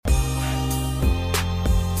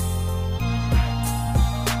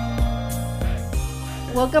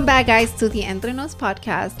Welcome back, guys, to the Entre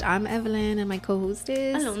podcast. I'm Evelyn and my co-host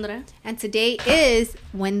is Alondra. And today is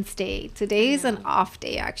Wednesday. Today is an off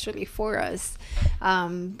day actually for us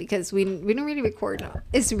because we don't really record.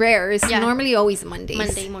 It's rare. It's normally always Mondays.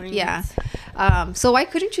 Monday mornings. Yeah. So why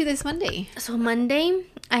couldn't you this Monday? So Monday,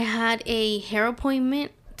 I had a hair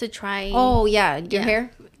appointment to try. Oh, yeah. Your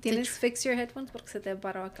hair? Tienes fix your headphones porque se te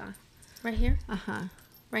paró acá. Right here? Uh-huh.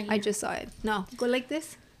 Right here. I just saw it. No, go like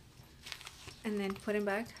this. And then put it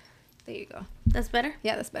back. There you go. That's better?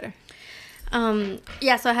 Yeah, that's better.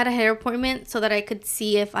 Yeah, so I had a hair appointment so that I could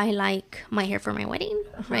see if I like my hair for my wedding,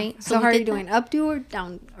 right? So how are you doing? Updo or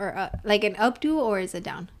down? Or like an updo or is it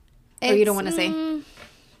down? Or you don't want to say?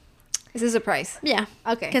 Is this a surprise? Yeah.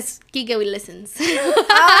 Okay. Because Kike listens.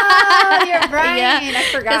 Oh, you're right. Yeah. I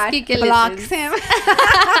forgot. Kike blocks him.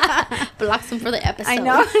 Blocks him for the episode. I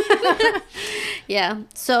know. Yeah.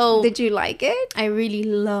 So did you like it? I really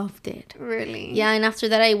loved it. Really? Yeah, and after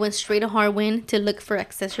that I went straight to Harwin to look for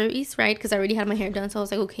accessories, right? Because I already had my hair done, so I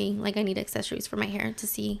was like, okay, like I need accessories for my hair to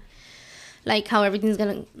see like how everything's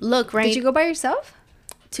gonna look, right? Did you go by yourself?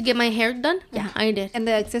 To get my hair done? Yeah, I did. And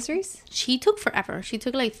the accessories? She took forever. She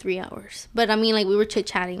took like 3 hours. But I mean, like, we were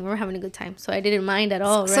chit-chatting. We were having a good time. So I didn't mind at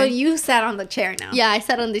all, right? So you sat on the chair now? Yeah, I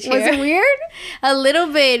sat on the chair. Was it weird? A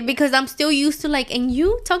little bit. Because I'm still used to like, and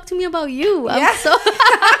you? Talk to me about you. I'm so...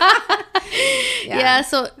 yeah,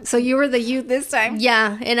 so you were the you this time?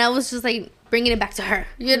 Yeah, and I was just like bringing it back to her.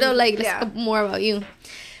 You know, like, let's talk more about you.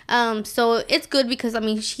 So it's good because, I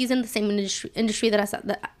mean, she's in the same industry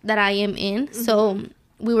that I am in. Mm-hmm. So...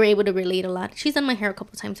 we were able to relate a lot. She's done my hair a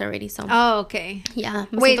couple times already, so. Oh, okay. Yeah.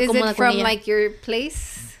 Wait, is it from like your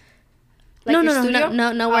place? Like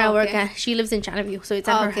no, where I work at. She lives in Chatterview, so it's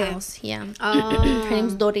at her house. Yeah. Her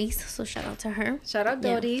name's Doris, so shout out to her. Shout out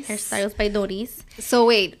Doris. Hairstyles by Doris. So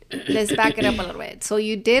wait, let's back it up a little bit. So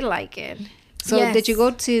you did like it. So did you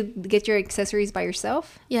go to get your accessories by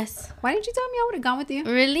yourself? Yes. Why didn't you tell me I would have gone with you?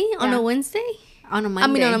 Really? On a Wednesday? On a Monday.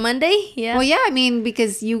 I mean, on a Monday? Yeah. Well, yeah, I mean,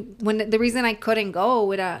 because the reason I couldn't go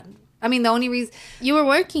the only reason. You were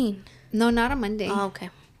working. No, not a Monday. Oh, okay.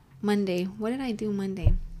 Monday. What did I do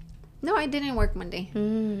Monday? No, I didn't work Monday.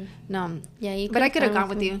 No. Yeah, but I could have gone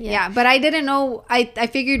with you. Yeah, but I didn't know. I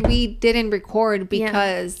figured we didn't record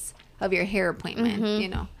because of your hair appointment, you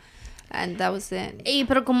know. And that was it.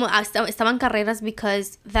 Pero como estaban carreras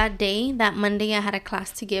because that Monday, I had a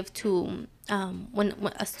class to give to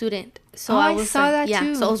a student. So I saw that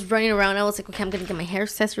too. So I was running around. I was like, okay, I'm gonna get my hair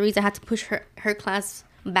accessories. I had to push her class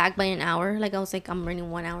back by an hour. Like I was like, I'm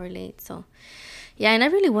running 1 hour late. So yeah, and I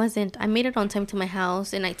really wasn't. I made it on time to my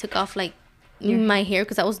house, and I took off like my hair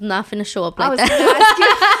because I was not finna show up like that.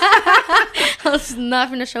 I was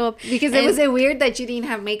not finna show up because was it weird that you didn't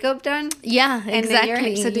have makeup done? Yeah,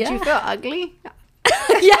 exactly. So did you feel ugly?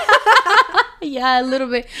 Yeah, a little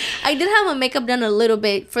bit. I did have my makeup done a little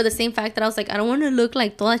bit for the same fact that I was like, I don't want to look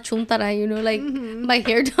like toda chuntara, you know, like my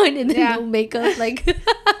hair done and then no makeup, like.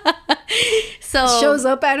 So shows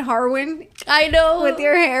up at Harwin. I know, with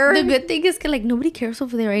your hair. The good thing is like nobody cares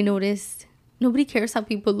over there. I noticed nobody cares how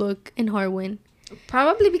people look in Harwin.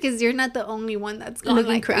 Probably because you're not the only one that's going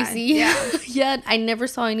looking like crazy. That. Yeah, I never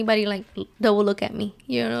saw anybody like that will look at me.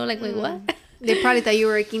 You know, like wait, what? They probably thought you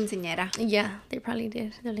were a quinceañera. Yeah, they probably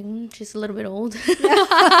did. They're like, she's a little bit old.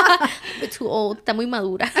 A bit too old. Está muy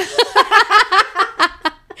madura.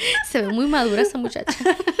 Se ve muy madura esa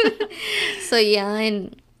muchacha. So yeah,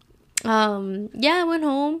 and I went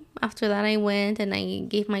home. After that, I went and I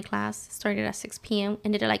gave my class. Started at 6 p.m.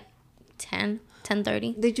 Ended at like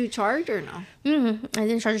 10:30. Did you charge or no? I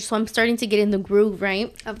didn't charge. So I'm starting to get in the groove,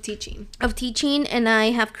 right? Of teaching, and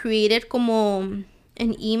I have created como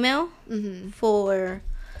an email for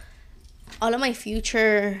all of my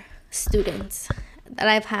future students that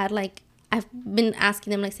I've had. Like I've been asking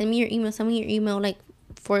them, like, send me your email, like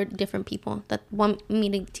for different people that want me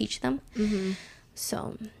to teach them.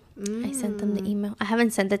 So I sent them the email. I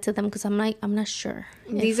haven't sent it to them because I'm not sure.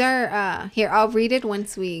 These are here. I'll read it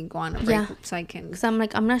once we go on a break, so I can. Because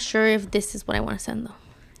I'm not sure if this is what I want to send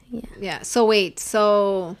though. Yeah. So wait.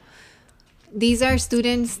 So these are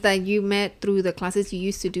students that you met through the classes you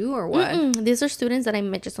used to do, or what? These are students that I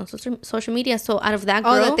met just on social media. So out of that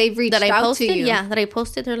girl that they've reached that I out posted, to you. Yeah, that I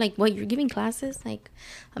posted, they're like, "What, you're giving classes? Like,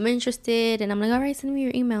 I'm interested." And I'm like, "All right, send me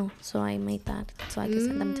your email." So I made that so I could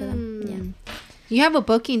send them to them. Yeah. You have a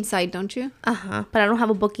booking site, don't you? But I don't have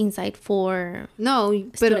a booking site for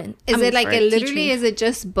students. Is it like literally? Is it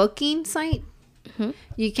just booking site?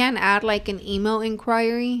 You can't add like an email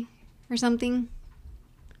inquiry or something.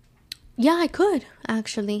 Yeah, I could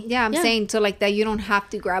actually. Yeah, I'm saying so like that you don't have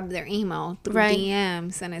to grab their email through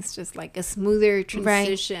DMs, and it's just like a smoother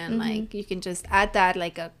transition. Like you can just add that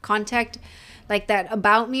like a contact, like that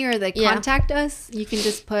about me or the contact us. You can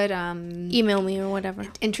just put email me or whatever.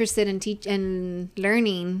 Interested in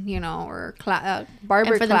learning, you know, or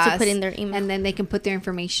barber and for class. them to put in their email, and then they can put their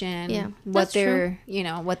information. Yeah, what they're true. You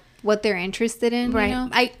know what they're interested in. Right. You know?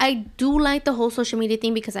 I do like the whole social media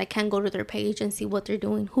thing because I can go to their page and see what they're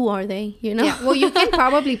doing. Who are they? You know. Yeah. Well, you can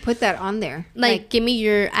probably put that on there. Like give me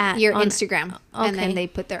your Instagram, and then they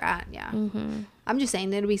put their ad. Yeah. I'm just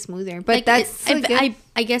saying it'll be smoother, but that's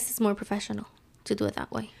I guess it's more professional to do it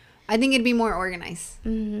that way. I think it'd be more organized.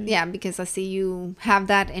 Yeah, because I see you have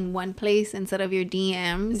that in one place instead of your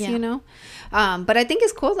DMs. You know. But I think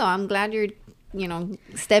it's cool though. I'm glad you're, you know,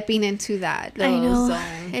 stepping into that little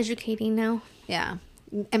zone. Educating now. Yeah.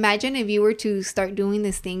 Imagine if you were to start doing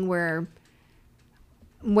this thing where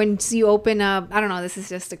once you open up, I don't know, this is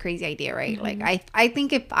just a crazy idea, right? Like I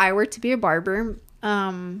think if I were to be a barber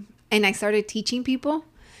and I started teaching people,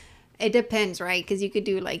 it depends, right? Because you could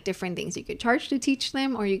do like different things. You could charge to teach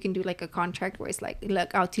them, or you can do like a contract where it's like,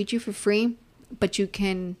 look, I'll teach you for free, but you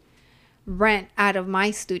can rent out of my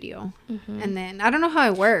studio. And then I don't know how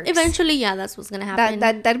it works. Eventually, yeah, that's what's gonna happen.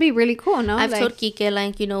 That'd be really cool. No, I've told Kike,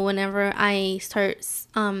 like, you know, whenever I start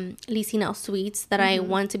leasing out suites, that I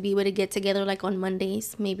want to be able to get together like on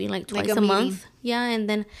Mondays, maybe like twice a month. Yeah, and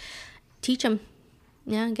then teach them.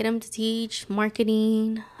 Yeah, get them to teach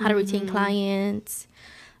marketing, how to retain clients,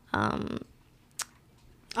 all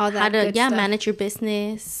that how to stuff. manage your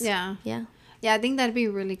business. Yeah, I think that'd be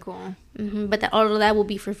really cool. But all of that will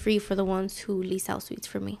be for free for the ones who lease out suites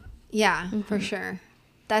for me. Yeah, for sure.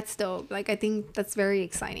 That's dope. Like, I think that's very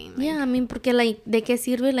exciting. Like, yeah, I mean, porque like, ¿de qué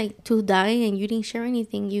sirve like to die and you didn't share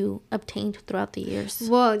anything you obtained throughout the years?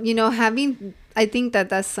 Well, you know, I think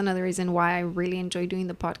that's another reason why I really enjoy doing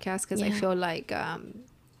the podcast, because I feel like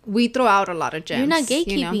we throw out a lot of gems. You're not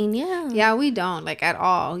gatekeeping, you know? Yeah, we don't, like, at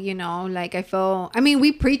all, you know? Like,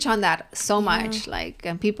 we preach on that so much. Like,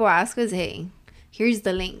 and people ask us, hey, here's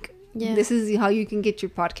the link. Yeah. This is how you can get your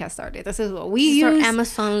podcast started. This is what we use. This is our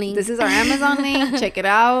Amazon link. This is our Amazon link. Check it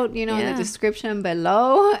out, you know, in the description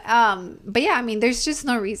below. But yeah, I mean, there's just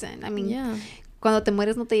no reason. I mean, cuando te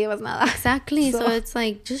mueres no te llevas nada. Exactly. So it's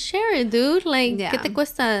like, just share it, dude. Like, ¿qué te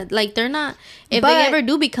cuesta? Like, they're not, if they ever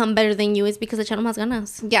do become better than you, it's because echaron más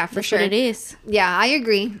ganas. Yeah, for sure. That's what it is. Yeah, I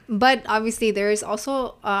agree. But obviously, there is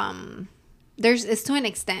also, it's to an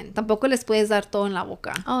extent. Tampoco les puedes dar todo en la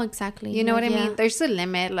boca. Oh, exactly. You know what I mean? There's a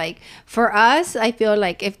limit. Like, for us, I feel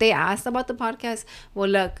like if they asked about the podcast, well,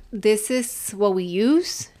 look, this is what we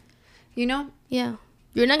use, you know? Yeah.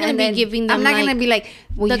 You're not going to be giving them, I'm not going to be like,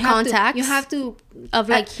 well, the contacts. You have to. Of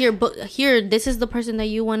like, here, this is the person that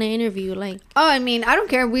you want to interview. Like. Oh, I mean, I don't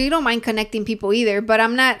care. We don't mind connecting people either. But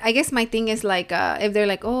I'm not, I guess my thing is like, if they're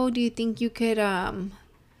like, oh, do you think you could, I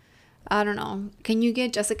don't know, can you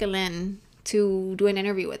get Jessica Lynn to do an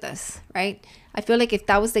interview with us, right? I feel like if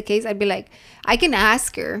that was the case, I'd be like, I can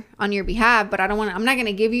ask her on your behalf, but I'm not going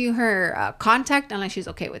to give you her contact unless she's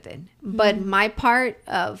okay with it. But my part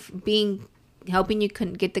of helping you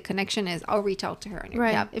get the connection is I'll reach out to her on your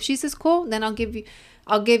behalf. If she says cool, then I'll give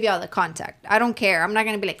y'all the contact. I don't care. I'm not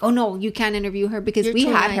going to be like, oh no, you can't interview her because we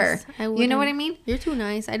had her. You know what I mean? You're too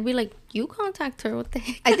nice. I'd be like, you contact her. What the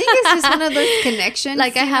heck? I think it's just one of those connections.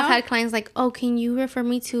 Like, I have had clients like, oh, can you refer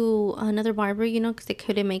me to another barber, you know, because they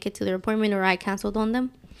couldn't make it to their appointment or I canceled on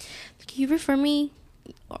them. Can you refer me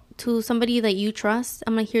to somebody that you trust?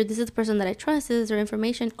 I'm like, here, this is the person that I trust. This is their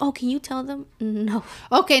information. Oh, can you tell them? No.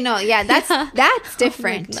 Okay, no, yeah, that's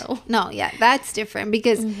different. Like, no, yeah, that's different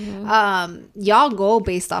because y'all go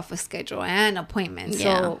based off a schedule and appointment.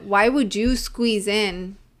 So why would you squeeze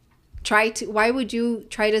in? Why would you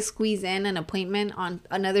try to squeeze in an appointment on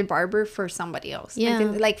another barber for somebody else? Yeah.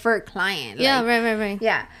 Like for a client. Yeah, right.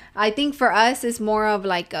 Yeah. I think for us, it's more of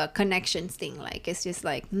like a connections thing. Like, it's just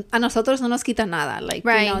like, a nosotros no nos quita nada. Like,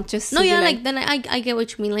 you know, just. No, yeah, like then I get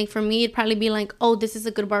what you mean. Like, for me, it'd probably be like, oh, this is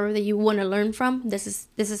a good barber that you want to learn from. This is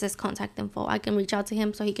his contact info. I can reach out to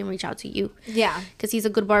him so he can reach out to you. Yeah. Because he's a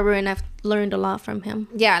good barber and I've learned a lot from him.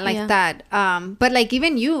 Yeah, like that. But like,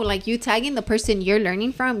 even you tagging the person you're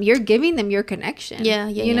learning from, you're giving them your connection. Yeah.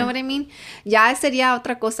 You know what I mean? Ya sería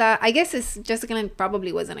otra cosa. I guess it's Jessica Lynn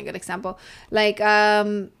probably wasn't a good example. Like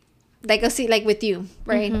I'll see, like with you,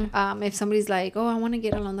 right? If somebody's like, oh, I want to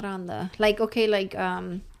get Alondra on the, like, okay, like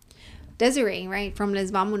Desiree, right, from Les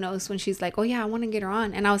Vamonos, when she's like, oh yeah, I want to get her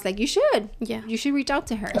on, and I was like, you should reach out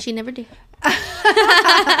to her. And she never did.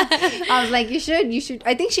 I was like, you should.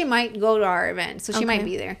 I think she might go to our event, so she might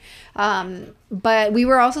be there. But we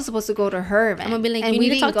were also supposed to go to her event. I'm gonna be like, and you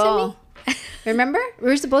need to talk to me. Remember? We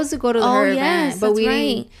were supposed to go to her event, but we right.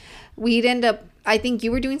 didn't. We'd end up. I think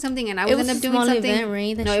you were doing something, and I was end up doing something. Event,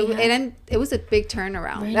 right, no, it was a big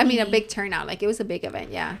turnaround. Really? I mean, a big turnout. Like, it was a big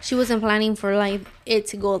event. Yeah. She wasn't planning for like it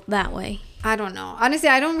to go that way. I don't know. Honestly,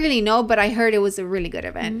 I don't really know, but I heard it was a really good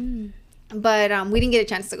event. But we didn't get a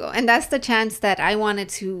chance to go, and that's the chance that I wanted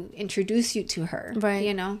to introduce you to her. Right.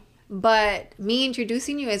 You know. But me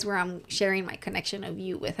introducing you is where I'm sharing my connection of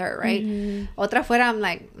you with her, right? Otra fuera, I'm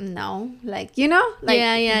like, no, like, you know, like,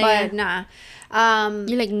 but nah.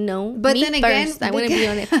 You're like, no, but me then again, first. I want to be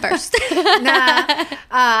on it first.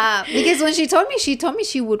 Because when she told me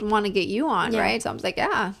she would want to get you on, right? So I was like,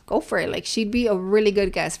 yeah, go for it. Like, she'd be a really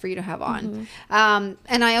good guest for you to have on.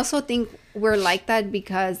 And I also think we're like that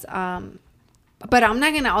because, but I'm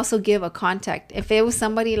not gonna also give a contact if it was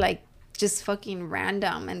somebody like just fucking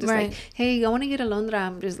random and just like, hey, I want to get Alondra.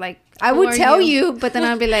 I'm just like, I would tell you, but then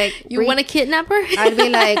I'd be like, you want to kidnap her? I'd be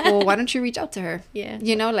like, well, why don't you reach out to her? Yeah.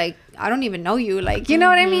 You know, like, I don't even know you. Like, you know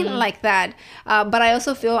what I mean? Like that. But I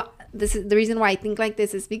also feel this is the reason why I think like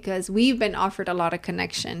this is because we've been offered a lot of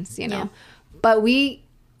connections, you know, but we,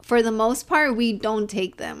 for the most part, we don't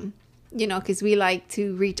take them. You know, because we like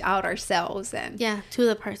to reach out ourselves and to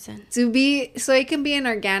the person so it can be an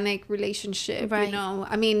organic relationship, right? You know,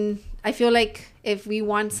 I mean, I feel like if we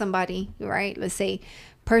want somebody, right, let's say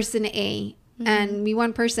person A, and we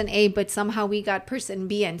want person A, but somehow we got person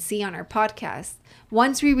B and C on our podcast.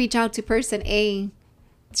 Once we reach out to person A,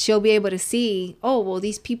 she'll be able to see, oh, well,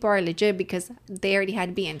 these people are legit because they already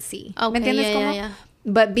had B and C. Okay, yeah.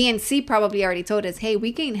 But B and C probably already told us, hey,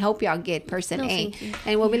 we can help y'all get person A.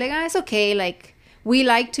 And we'll be like, it's okay. Like, we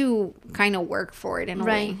like to kind of work for it in a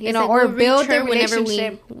way. You know, or build the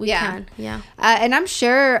relationship. We can. Yeah. And I'm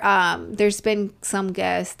sure there's been some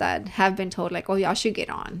guests that have been told, like, oh, y'all should get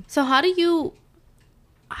on. So how do you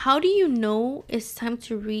know it's time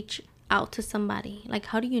to reach out to somebody? Like,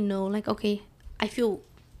 how do you know, like, okay, I feel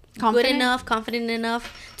confident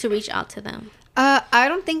enough to reach out to them? I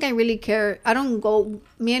don't think I really care.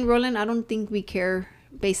 Me and Roland, I don't think we care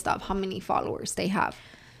based off how many followers they have.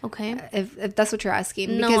 Okay. If that's what you're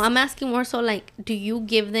asking. No, I'm asking more so like, do you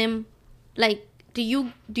give them, like, do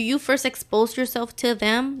you first expose yourself to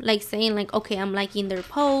them? Like saying like, okay, I'm liking their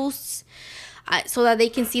posts so that they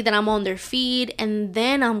can see that I'm on their feed, and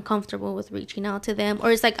then I'm comfortable with reaching out to them.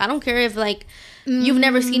 Or it's like, I don't care if like you've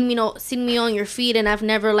never seen me on your feed and I've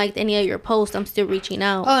never liked any of your posts, I'm still reaching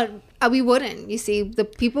out. We wouldn't. You see, the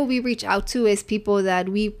people we reach out to is people that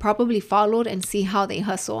we probably followed and see how they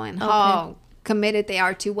hustle and how committed they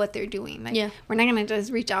are to what they're doing. Like, we're not gonna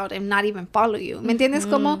just reach out and not even follow you. ¿Me entiendes?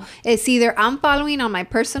 Como it's either I'm following on my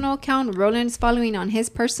personal account, Roland's following on his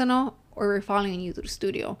personal, or we're following you through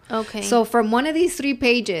Studio. Okay. So from one of these 3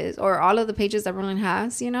 pages, or all of the pages that Roland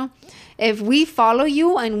has, you know, if we follow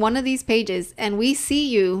you on one of these pages and we see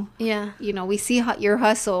you, you know, we see your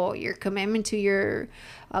hustle, your commitment to your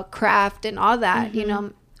craft and all that, you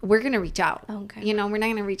know, we're gonna reach out. Okay. You know, we're not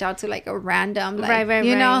gonna reach out to like a random, like, right,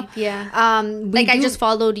 you know, like I just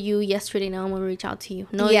followed you yesterday. Now I'm gonna reach out to you.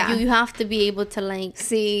 No, you have to be able to like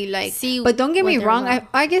see. But don't get me wrong.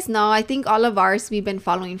 I guess no. I think all of ours we've been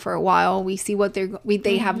following for a while. We see what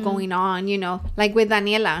they have going on. You know, like with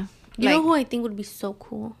Daniela. You know who I think would be so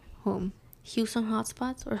cool? Whom? Houston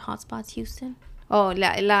Hotspots or Hotspots Houston. Oh,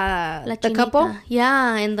 the couple?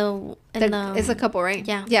 Yeah, it's a couple, right?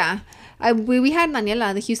 Yeah. We had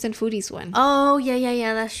Daniela, the Houston Foodies one. Oh,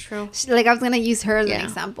 yeah, that's true. Like, I was going to use her as an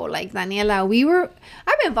example. Like, Daniela,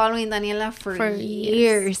 I've been following Daniela for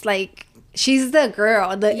years. Like, she's the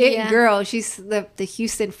girl, it girl. She's the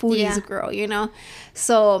Houston Foodies girl, you know?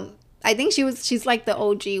 So, I think she's like the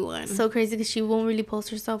OG one. So crazy because she won't really post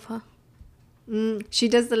herself, huh? She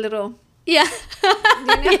does the little... Yeah.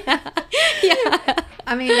 You know? Yeah.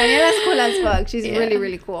 I mean, Daniela's cool as fuck. She's really,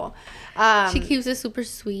 really cool. She keeps it super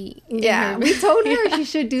sweet. Yeah. We told her she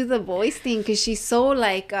should do the voice thing because she's so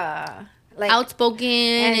like outspoken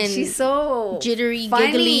and she's so jittery,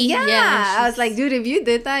 funny. Giggly. Yeah. I was like, dude, if you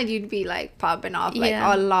did that, you'd be like popping off like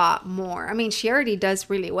a lot more. I mean, she already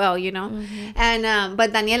does really well, you know. And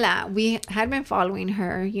but Daniela, we had been following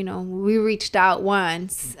her, you know. We reached out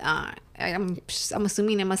once. I'm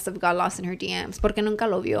assuming it must have got lost in her DMs porque nunca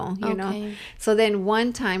lo vio, you know. So then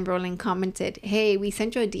one time Roland commented, hey, we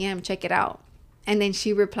sent you a DM, check it out. And then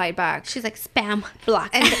she replied back. She's like, spam,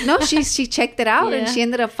 block. And no, she checked it out and she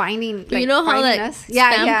ended up finding, like, you know how like us.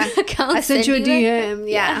 Yeah. I sent you a DM.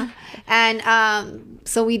 Yeah. And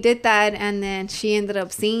so we did that, and then she ended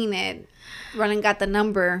up seeing it. Roland got the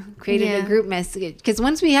number, created a group message. Because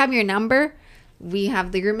once we have your number, we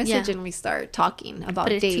have the group message Yeah. and we start talking about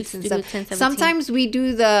But it's dates too and stupid, stuff. 10, 17. Sometimes we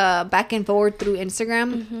do the back and forward through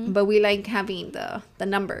Instagram, but we like having the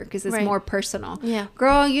number because it's Right. more personal. Yeah.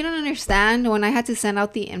 Girl, you don't understand when I had to send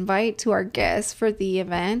out the invite to our guests for the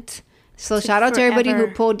event. So Took shout out to everybody who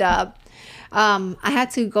forever. pulled up. I had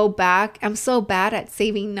to go back. I'm so bad at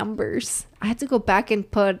saving numbers. I had to go back and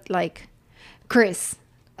put like Chris,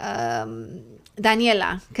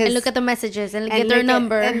 Daniela, And look at the messages and get their look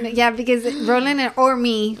number. yeah, because Roland or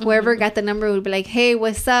me, whoever got the number, would be like, "Hey,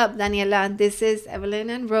 what's up, Daniela? This is Evelyn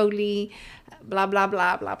and Rowley, blah blah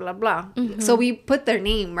blah blah blah blah." So we put their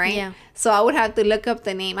name, right? Yeah. So I would have to look up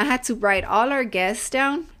the name. I had to write all our guests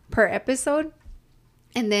down per episode,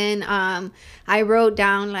 and then I wrote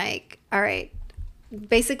down like, all right.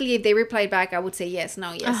 Basically, if they replied back, I would say yes,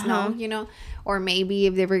 no, yes, no, you know, or maybe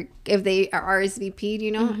if they are RSVP'd,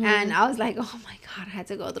 you know. And I was like, oh my god, I had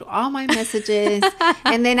to go through all my messages,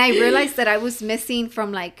 and then I realized that I was missing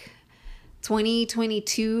from like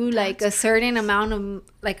 2022, like a certain amount of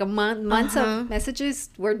like months of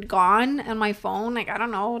messages were gone on my phone. Like I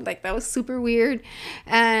don't know, like that was super weird,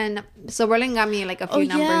 and so Roland got me like a few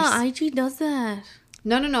numbers. Yeah, IG does that.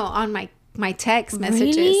 No, on my text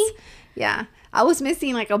messages. Really? Yeah. I was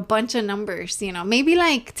missing like a bunch of numbers, you know, maybe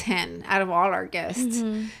like 10 out of all our guests.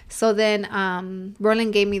 So then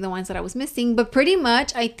Roland gave me the ones that I was missing. But pretty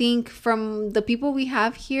much, I think from the people we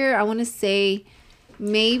have here, I want to say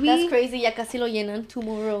maybe... That's crazy. Ya casi lo llenan 2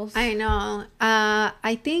 more rows. I know.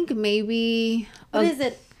 I think maybe... What is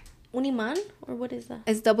it? Uniman? Or what is that?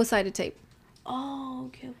 It's double-sided tape. Oh,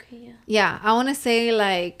 okay, yeah. Yeah, I want to say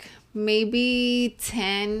like maybe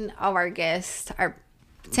 10 of our guests are...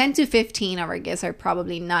 10 to 15 of our guests are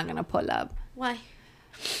probably not going to pull up. Why?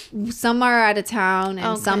 Some are out of town and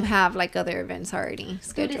Okay. some have like other events already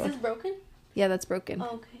scheduled. Dude, is this broken? Yeah, that's broken.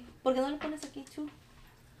 Oh, okay. ¿Por qué no le pones aquí too?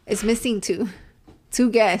 It's missing two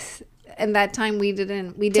guests. And that time we did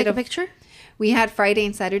Take a picture? We had Friday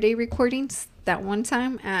and Saturday recordings that one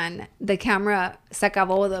time, and the camera se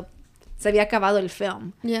había acabado el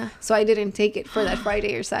film. Yeah. So I didn't take it for that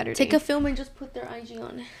Friday or Saturday. Take a film and just put their IG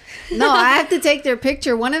on it. No, I have to take their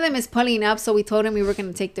picture. One of them is pulling up, so we told him we were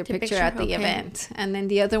going to take their Take picture picture, at the okay. event. And then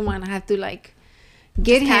the other one, I have to like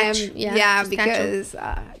get Catch, him. yeah, Yeah, just catch him. because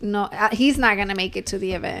no, he's not going to make it to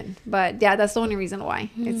the event. But yeah, that's the only reason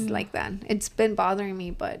why it's like that. It's been bothering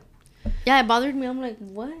me, but... Yeah, it bothered me. I'm like,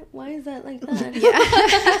 what? Why is that like that?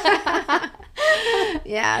 Yeah.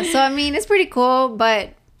 Yeah, so I mean, it's pretty cool,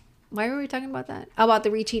 but... Why were we talking about that? About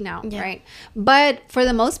the reaching out, right? But for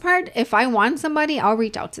the most part, if I want somebody, I'll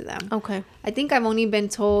reach out to them. Okay. I think I've only been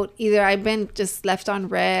told either I've been just left on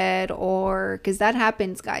red or because that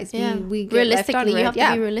happens, guys. Yeah. We get left on red. You have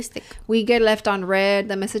to be realistic. We get left on red.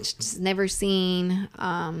 The message is never seen.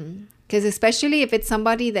 Because especially if it's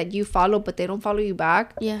somebody that you follow but they don't follow you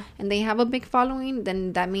back, and they have a big following,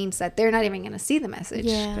 then that means that they're not even going to see the message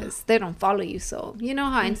because they don't follow you. So you know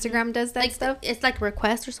how Instagram does that like stuff? It's like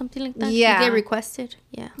request or something like that. Yeah. You get requested.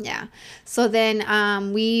 Yeah. So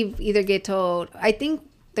then we either get told, I think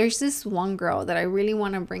there's this one girl that I really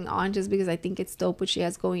want to bring on just because I think it's dope what she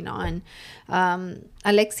has going on.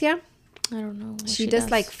 Alexia. I don't know. She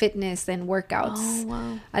does like fitness and workouts. Oh,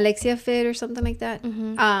 wow. Alexia Fit or something like that.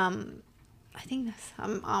 I think that's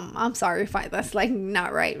I'm sorry if that's like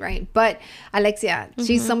not right. But Alexia,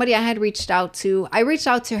 she's somebody I had reached out to. I reached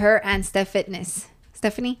out to her and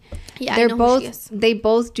Stephanie. Yeah, They're I know who both she is. they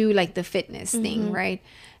both do like the fitness thing, right?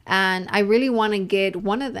 And I really want to get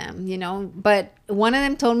one of them, you know, but one of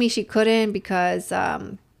them told me she couldn't because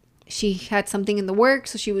she had something in the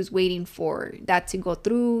works, so she was waiting for that to go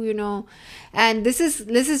through, you know. And this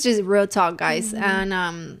is just real talk, guys.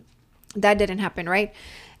 And that didn't happen, right?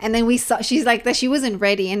 And then we saw she's like that she wasn't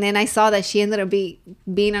ready, and then I saw that she ended up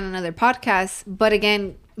being on another podcast. But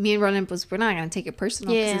again, me and Roland we're not gonna take it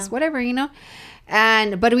personal because it's whatever, you know.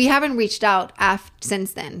 But we haven't reached out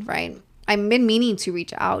since then, right? I've been meaning to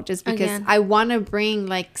reach out just because I want to bring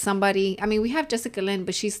like somebody. I mean, we have Jessica Lynn,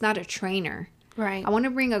 but she's not a trainer. Right. I want to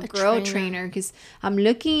bring a girl trainer because I'm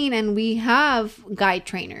looking and we have guy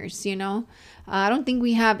trainers, you know. I don't think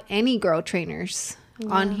we have any girl trainers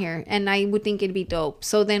on here, and I would think it'd be dope.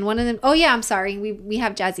 So then one of them, I'm sorry, we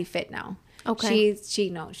have Jazzy Fit now. Okay.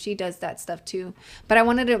 She does that stuff too. But I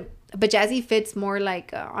wanted to, but Jazzy Fit's more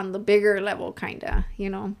like on the bigger level, kind of, you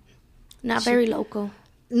know. Not very local.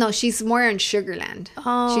 No, she's more in Sugarland.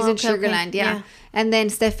 Oh, she's in okay, Sugarland, yeah. And then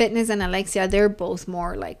Steph Fitness and Alexia, they're both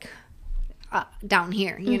more like down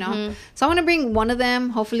here, you know. So I want to bring one of them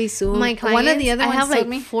hopefully soon. My clients, one of the other I ones have told like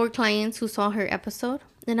me. 4 clients who saw her episode,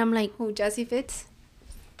 and I'm like, Who, Jazzy Fits?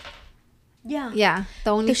 yeah, Yeah,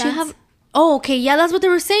 the only does she have Oh, okay. Yeah, that's what they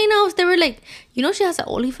were saying. They were like, you know, she has an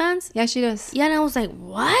OnlyFans. Yeah, she does. Yeah, and I was like,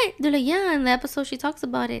 what? They're like, yeah, in the episode she talks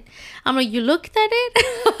about it. I'm like, you looked at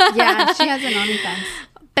it? Yeah, she has an OnlyFans.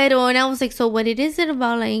 Pero, and I was like, so what is it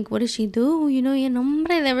about? Like, what does she do? You know,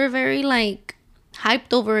 hombre, they were very like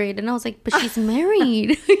hyped over it, and I was like, but she's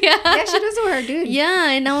married. Yeah, she does with her dude.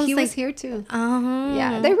 Yeah, and I was he like, was here too.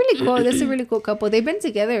 Yeah, they're really cool. This is a really cool couple. They've been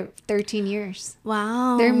together 13 years.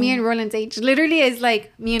 Wow. They're me and Roland's age. Literally, it's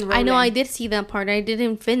like me and Roland. I know. I did see that part. I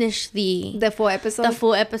didn't finish the full episode. The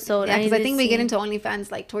full episode. Yeah, because I think we get into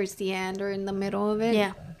OnlyFans like towards the end or in the middle of it.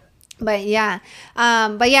 Yeah. But yeah,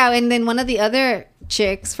 and then one of the other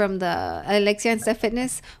chicks from the Alexia and Steph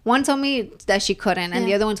Fitness, one told me that she couldn't, and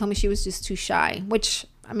the other one told me she was just too shy. Which,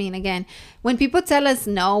 I mean, again, when people tell us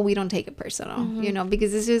no, we don't take it personal, you know,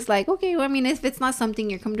 because it's just like, okay, well, I mean, if it's not something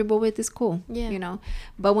you're comfortable with, it's cool, you know.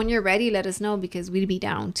 But when you're ready, let us know, because we'd be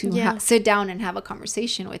down to sit down and have a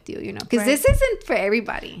conversation with you, you know, because this isn't for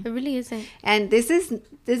everybody. It really isn't. And this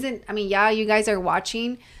isn't. I mean, yeah, you guys are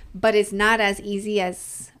watching, but it's not as easy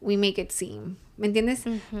as we make it seem. ¿Me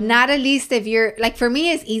entiendes? Not at least if you're, like, for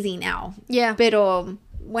me, it's easy now. Yeah. Pero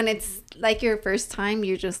when it's, like, your first time,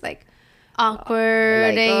 you're just, like...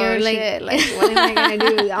 awkward. Like, and you're shit. like, what am I going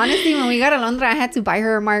to do? Honestly, when we got Alondra, I had to buy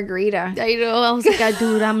her a margarita. I know. I was like,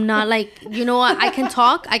 dude, I'm not, like... You know what? I can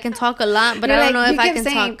talk a lot, but I don't know if I can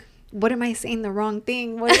talk. What am I saying the wrong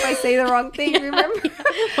thing? What if I say the wrong thing? Remember?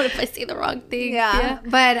 What if I say the wrong thing? Yeah.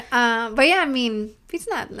 But yeah, I mean, it's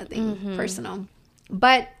not nothing personal.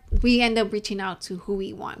 But we end up reaching out to who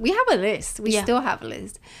we want. We have a list. We still have a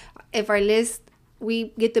list. If our list,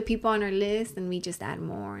 we get the people on our list and we just add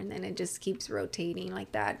more, and then it just keeps rotating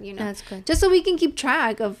like that, you know. That's good. Just so we can keep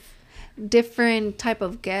track of different type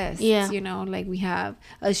of guests. Yeah. You know, like we have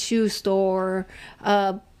a shoe store,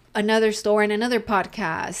 another store and another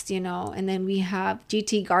podcast, you know, and then we have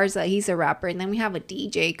GT Garza, he's a rapper, and then we have a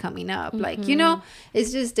DJ coming up, like, you know,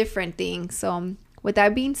 it's just different things. So with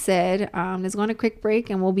that being said, let's go on a quick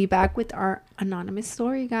break, and we'll be back with our anonymous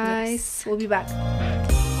story, guys. Yes. We'll be back.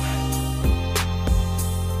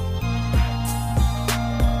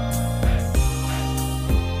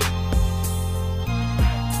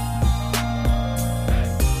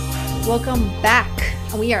 Welcome back.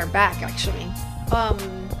 We are back, actually.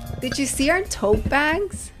 Did you see our tote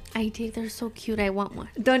bags? I did. They're so cute. I want one.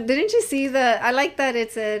 Didn't you see I like that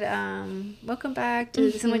it said, welcome back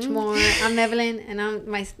to So Much More. I'm Evelyn, and I'm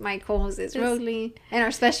my co-host is Rolly, and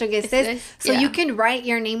our special guest is. So you can write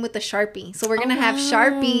your name with a Sharpie. So we're going to have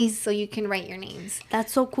Sharpies so you can write your names.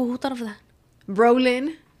 That's so cool. Who thought of that?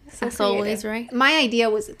 Roland. So as always, right? My idea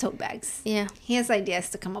was the tote bags. Yeah. He has ideas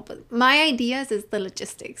to come up with. My ideas is the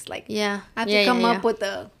logistics. Like, I have to come up with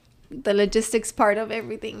the logistics part of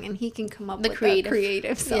everything, and he can come up with the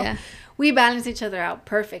creative. So we balance each other out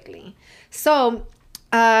perfectly. So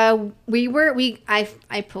I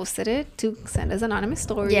posted it to send us anonymous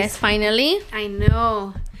stories. Yes, finally. I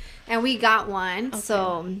know. And we got one. Okay.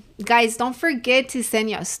 So guys, don't forget to send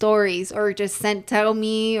your stories, or just tell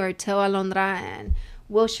me or tell Alondra, and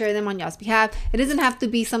we'll share them on y'all's behalf. It doesn't have to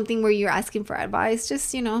be something where you're asking for advice.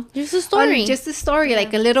 Just, you know. Just a story. Just a story.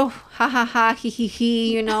 Like a little ha ha ha, he he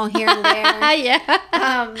he, you know, here and there. Yeah.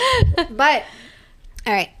 But,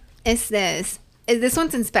 all right. This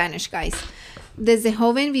one's in Spanish, guys. Desde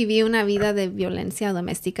joven viví una vida de violencia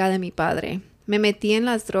doméstica de mi padre. Me metí en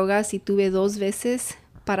las drogas y tuve 2 veces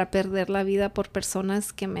para perder la vida por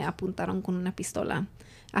personas que me apuntaron con una pistola.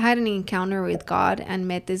 I had an encounter with God and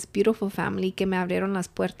met this beautiful family que me abrieron las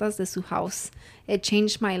puertas de su house. It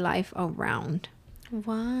changed my life around.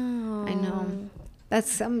 Wow. I know.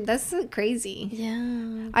 That's crazy.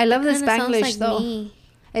 Yeah. I love the Spanglish, like though. Me.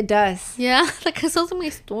 It does. Yeah, like it sounds like my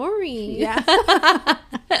story. Yeah.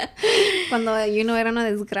 Cuando era una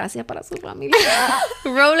desgracia para su familia.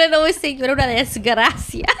 Roland always say you era una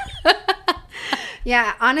desgracia.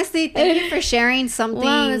 Yeah, honestly, thank you for sharing something.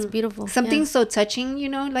 Wow, that's beautiful. Something so touching, you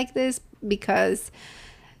know, like this, because,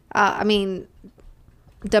 I mean,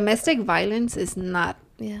 domestic violence is not.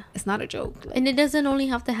 Yeah, it's not a joke. And it doesn't only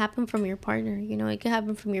have to happen from your partner. You know, it could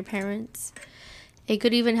happen from your parents. It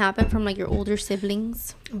could even happen from like your older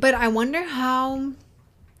siblings. But I wonder how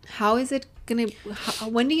is it gonna?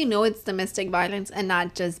 When do you know it's domestic violence and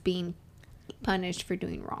not just being punished for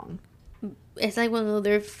doing wrong? It's like when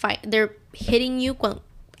they're hitting you,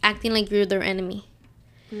 acting like you're their enemy.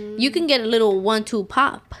 You can get a little 1-2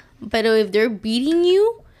 pop, but if they're beating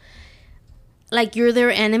you like you're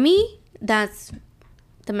their enemy, that's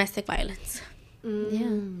domestic violence. Yeah,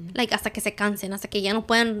 like hasta que se cansen, hasta que ya no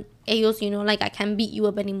puedan ellos, you know, like I can't beat you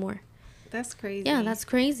up anymore. That's crazy. Yeah, that's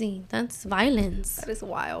crazy. That's violence. That is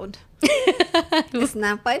wild. It's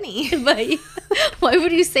not funny. But why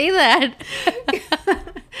would you say that?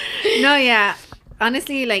 No, yeah.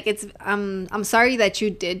 Honestly, like it's I'm sorry that you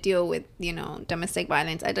did deal with, domestic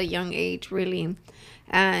violence at a young age, really.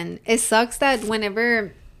 And it sucks that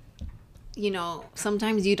whenever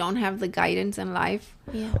sometimes you don't have the guidance in life,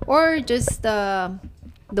 or just the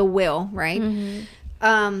will, right?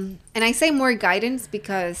 And I say more guidance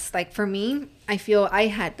because, like, for me, I feel I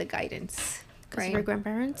had the guidance, right? Your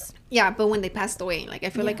grandparents? Yeah, but when they passed away, like, I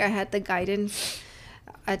feel like I had the guidance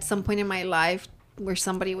at some point in my life where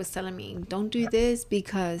somebody was telling me, don't do this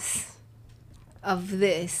because of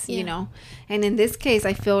this, and in this case,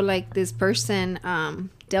 I feel like this person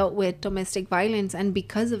dealt with domestic violence, and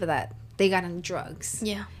because of that they got on drugs.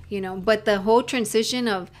 But the whole transition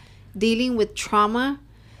of dealing with trauma,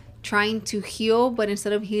 trying to heal, but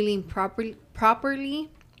instead of healing properly,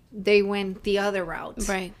 they went the other route,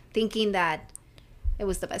 right? Thinking that it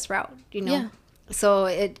was the best route, so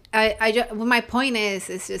my point is,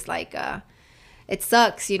 it's just like it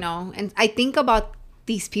sucks, and I think about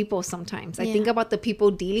these people sometimes. I think about the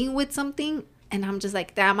people dealing with something, and I'm just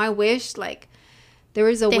like, damn, I wish like there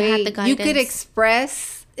was a way you could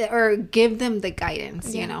express or give them the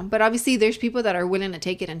guidance, but obviously there's people that are willing to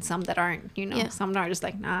take it and some that aren't, some are just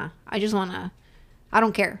like, nah, I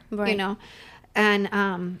don't care, right.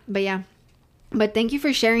 And but thank you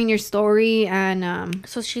for sharing your story. And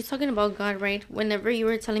so she's talking about God, right? Whenever you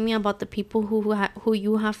were telling me about the people who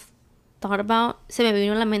you have thought about, se me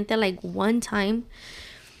vino a la mente like one time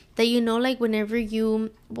that, like, whenever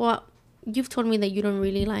you've told me that you don't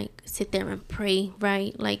really like sit there and pray,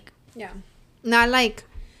 right? Like, not like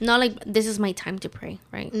this is my time to pray,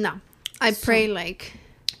 right? No, I pray like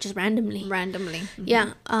just randomly. Mm-hmm.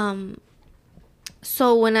 Yeah.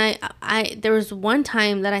 So when I there was one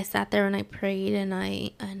time that I sat there and I prayed and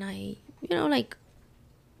I like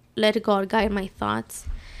let God guide my thoughts.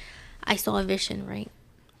 I saw a vision, right?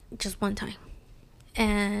 Just one time.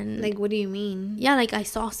 And like, what do you mean? Yeah, like I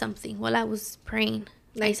saw something while I was praying.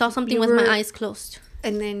 Like, I saw something with my eyes closed.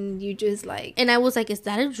 And then you just like... And I was like, is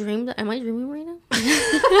that a dream? Am I dreaming right now?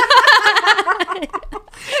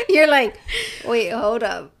 You're like, wait, hold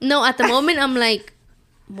up. No, at the moment, I'm like,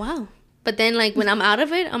 wow. But then, like, when I'm out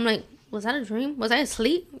of it, I'm like, was that a dream? Was I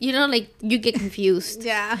asleep? Like, you get confused.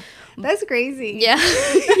 Yeah. That's crazy. Yeah.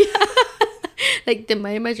 Yeah. Like, did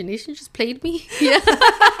my imagination just played me? Yeah.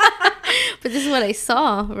 But this is what I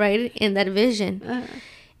saw, right? In that vision.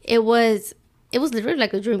 It was literally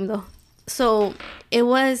like a dream, though. So it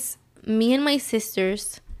was me and my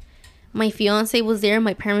sisters. My fiance was there.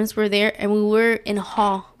 My parents were there, and we were in a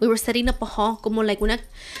hall. We were setting up a hall, como like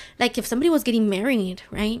if somebody was getting married,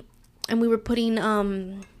 right? And we were putting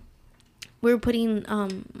manteles,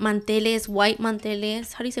 white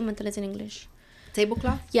manteles. How do you say manteles in English?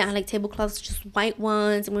 Tablecloth? Yeah, like tablecloths, just white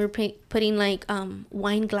ones. And we were putting like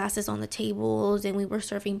wine glasses on the tables, and we were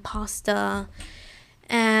serving pasta,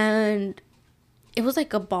 and it was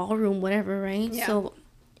like a ballroom, whatever, right? Yeah. So,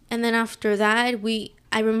 and then after that,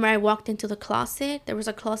 I remember I walked into the closet. There was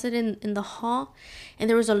a closet in the hall, and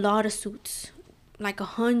there was a lot of suits, like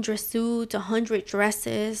 100 suits, 100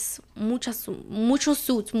 dresses, muchos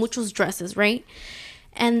suits, muchos dresses, right?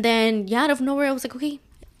 And then, out of nowhere, I was like, okay,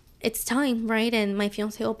 it's time, right? And my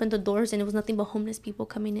fiance opened the doors, and it was nothing but homeless people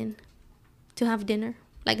coming in to have dinner.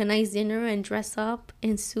 Like a nice dinner and dress up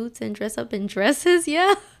in suits and dress up in dresses,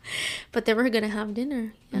 yeah. But they were going to have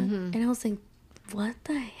dinner, yeah. Mm-hmm. And I was like, what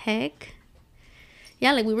the heck?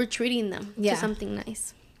 Yeah, like we were treating them to something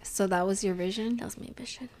nice. So that was your vision? That was my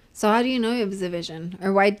vision. So how do you know it was a vision?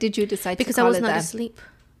 Or why did you decide to call it that? Because I was not asleep.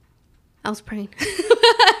 I was praying.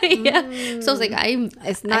 Yeah. So I was like, I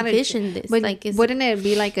visioned this. But like, wouldn't it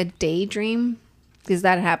be like a daydream? Because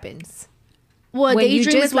that happens. Well, when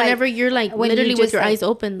daydream is whenever you're like literally with your eyes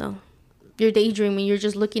open, though. You're daydreaming. You're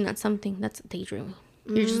just looking at something. That's daydreaming.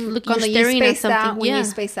 You're just looking. You're staring at something. When you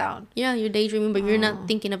space out. Yeah, you're daydreaming, but you're not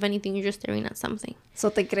thinking of anything. You're just staring at something. So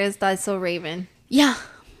te crees that's so Raven. Yeah,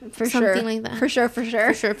 for sure. Something like that. For sure. For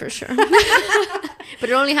sure. But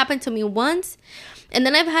it only happened to me once, and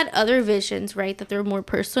then I've had other visions, right? That they're more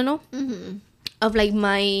personal. Mm-hmm. Of like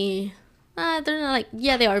my, they're not like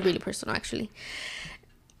they are really personal actually.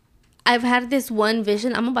 I've had this one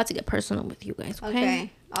vision. I'm about to get personal with you guys, okay?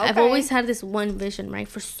 I've always had this one vision, right?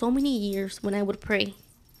 For so many years when I would pray.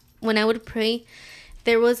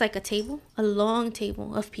 There was like a long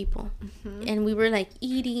table of people. Mm-hmm. And we were like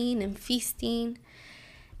eating and feasting.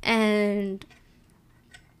 And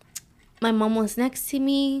my mom was next to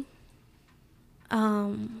me.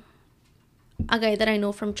 a guy that I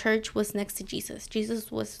know from church was next to Jesus.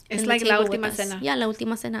 Jesus was it's like La Última Cena. Yeah, La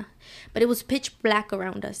Última Cena. But it was pitch black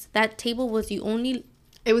around us. That table was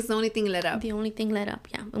it was the only thing lit up. The only thing lit up,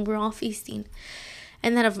 yeah. And we're all feasting.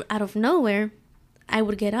 And then out of nowhere, I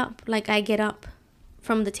would get up. Like, I get up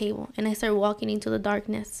from the table. And I start walking into the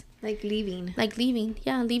darkness. Like leaving.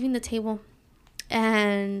 Yeah, leaving the table.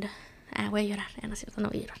 And... voy a llorar. No es cierto, no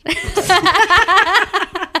voy a llorar.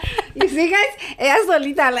 You see, guys? Ella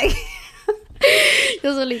solita, like...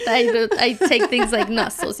 Yo solita, I take things, like,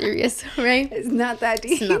 not so serious, right? It's not that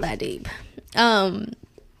deep. It's not that deep.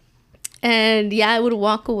 And yeah, I would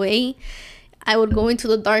walk away. I would go into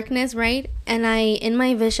the darkness, right? And in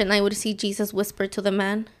my vision, I would see Jesus whisper to a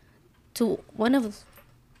man that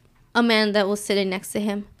was sitting next to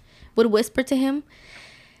him, would whisper to him,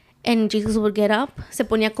 and Jesus would get up. Se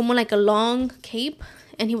ponía como like a long cape,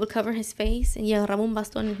 and he would cover his face, and agarraba un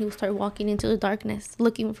bastón, and he would start walking into the darkness,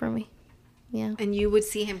 looking for me. Yeah. And you would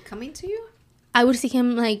see him coming to you? I would see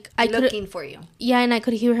him, like... looking for you. Yeah, and I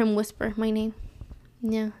could hear him whisper my name.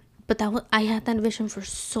 Yeah. But I had that vision for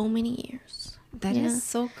so many years. That is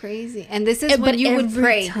so crazy. And this is when you would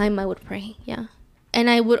pray. Every time I would pray, yeah. And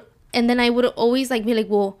then I would always, like, be like,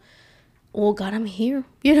 well, God, I'm here.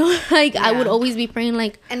 You know, like, I would always be praying,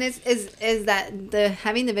 like... And is that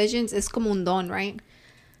having the visions is como un don, right?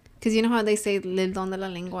 Because you know how they say el don de la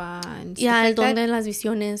lengua and stuff el like don that? de las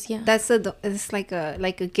visiones, yeah. It's like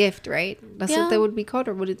a gift, right? That's what they would be called,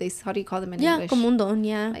 or how do you call them in English? Yeah, como un don,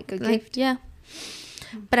 yeah. Like a gift. Yeah.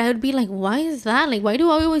 But I would be like, why is that? Like, why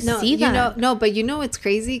do I always see that? But you know it's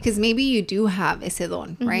crazy because maybe you do have ese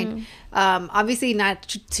don, right? Obviously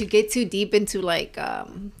not to get too deep into like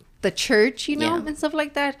the church, you know, and stuff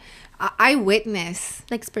like that. I witness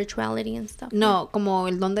like spirituality and stuff. No, como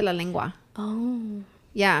el don de la lengua. Oh.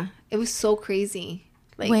 Yeah, it was so crazy.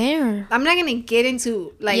 Like, where? I'm not gonna get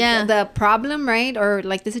into like the problem, right, or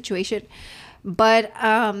like the situation, but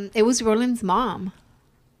it was Roland's mom.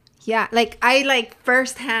 Yeah, like I like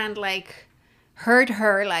firsthand like heard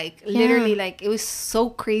her like literally like it was so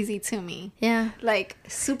crazy to me. Yeah, like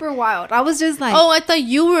super wild. I was just like, oh, I thought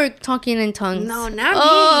you were talking in tongues. No, not me.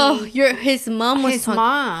 Oh, his mom was his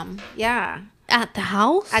mom. Yeah. At the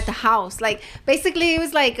house? At the house. Like, basically, it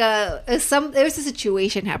was like there was a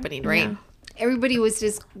situation happening, right? Yeah. Everybody was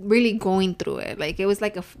just really going through it. Like, it was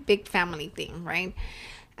like a big family thing, right?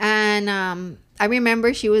 And I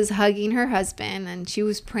remember she was hugging her husband and she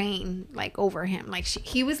was praying, like, over him. Like,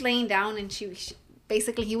 he was laying down and she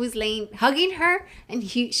basically, he was hugging her and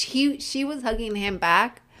she was hugging him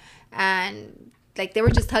back. And... like, they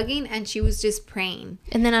were just hugging, and she was just praying.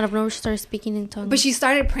 And then out of nowhere, she started speaking in tongues. But she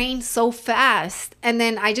started praying so fast. And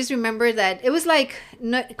then I just remember that it was like,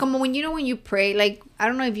 como when you pray, like, I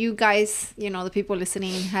don't know if you guys, you know, the people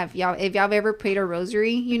listening, if y'all ever prayed a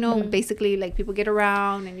rosary, you know, basically, like, people get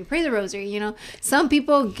around and you pray the rosary, you know. Some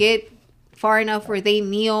people get far enough where they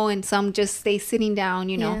kneel, and some just stay sitting down,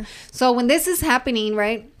 you know. Yeah. So when this is happening,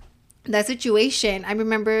 right, that situation, I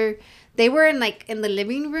remember... they were in the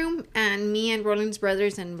living room, and me and Roland's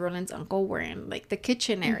brothers and Roland's uncle were in like the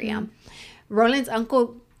kitchen area. Roland's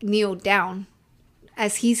uncle kneeled down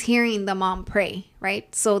as he's hearing the mom pray,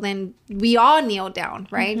 right? So then we all kneeled down,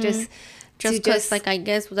 right? Just because, like, I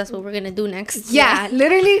guess that's what we're gonna do next. Yeah,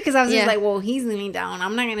 literally, because I was just like, well, he's kneeling down.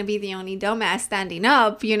 I'm not gonna be the only dumbass standing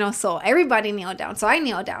up, you know. So everybody kneeled down. So I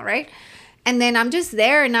kneeled down, right? And then I'm just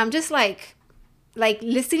there, and I'm just like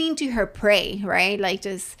listening to her pray, right? Like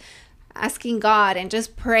just asking God and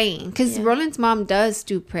just praying, because Roland's mom does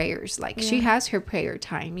do prayers, like she has her prayer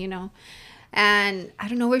time, you know. And I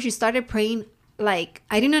don't know where she started praying, like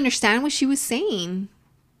I didn't understand what she was saying,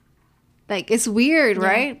 like it's weird,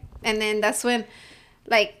 right? And then that's when,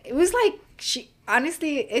 like, it was like she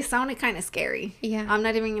honestly, it sounded kind of scary. Yeah, I'm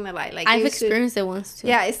not even gonna lie, like I've experienced it once too.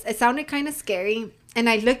 Yeah, it sounded kind of scary, and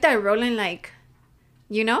I looked at Roland like,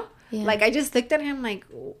 you know. Yeah. Like, I just looked at him like,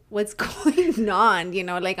 what's going on? You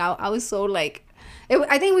know, like, I was so, like...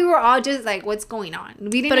 I think we were all just, like, what's going on?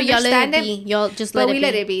 We didn't understand it. Y'all just let it be. But we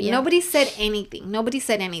let it be. Yeah. Nobody said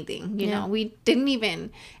anything. You know, we didn't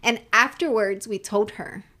even... And afterwards, we told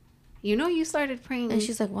her, you know, you started praying. And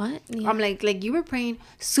she's like, what? Yeah. I'm like, you were praying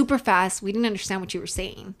super fast. We didn't understand what you were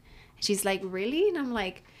saying. And she's like, really? And I'm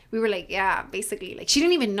like... We were like, yeah, basically. Like, she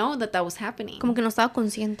didn't even know that was happening. Como que no estaba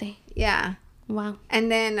consciente. Yeah. Wow. And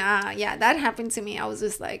then that happened to me. I was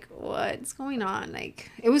just like, what's going on? Like,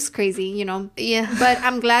 it was crazy, you know. Yeah. But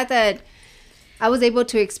I'm glad that I was able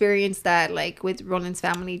to experience that, like, with Roland's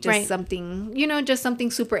family, just something, you know, just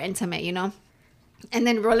something super intimate, you know. And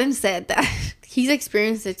then Roland said that he's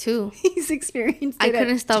experienced it too. He's experienced it. I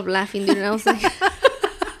couldn't stop laughing, dude. And I was like,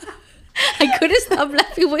 I couldn't stop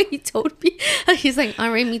laughing when he told me. He's like,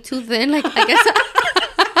 all right, me too then. Like, I guess.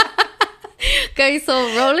 Guys, so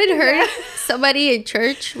Roland heard somebody in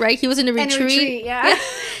church, right? He was in a retreat. Yeah.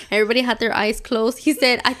 Everybody had their eyes closed. He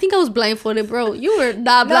said, I think I was blindfolded, bro. You were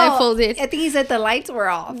not blindfolded. I think he said the lights were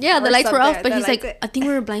off. Yeah, the lights were off, but he's like, I think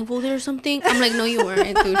we were blindfolded or something. I'm like, no, you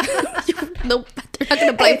weren't, dude. Nope, they're not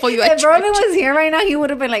going to blindfold you at If church. Roland was here right now, he would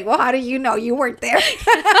have been like, well, how do you know? You weren't there.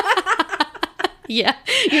 Yeah,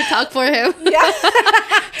 you talk for him. Yeah.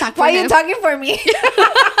 Why are you him. talking for me?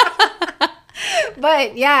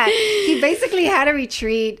 But yeah, he basically had a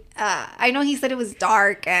retreat. I know he said it was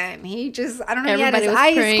dark and he just, I don't know, Everybody he had his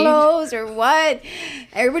eyes praying. closed or what.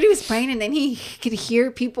 Everybody was praying and then he could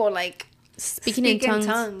hear people like Speaking in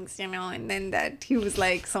tongues. you know, and then that he was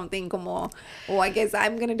like something como, oh, I guess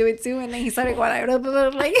I'm going to do it too. And then he started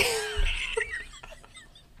going like...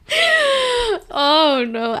 Oh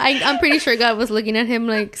no, I'm pretty sure God was looking at him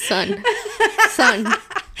like, son,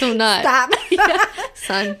 do not Stop. Yeah,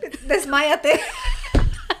 son, Desmayate.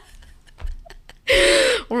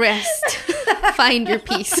 rest, find your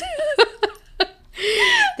peace.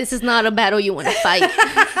 This is not a battle you want to fight.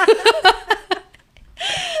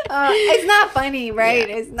 It's not funny, right?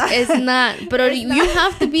 Yeah. It's not. But you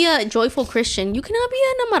have to be a joyful Christian. You cannot be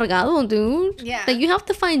an amargado, dude. Yeah. Like, you have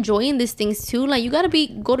to find joy in these things too. Like, you gotta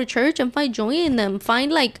go to church and find joy in them.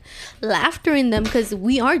 Find like laughter in them, because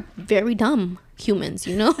we are very dumb humans.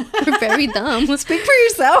 You know, we're very dumb. Speak for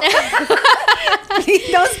yourself.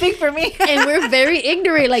 Please don't speak for me. And we're very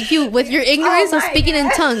ignorant, like you, with your ignorance of my speaking in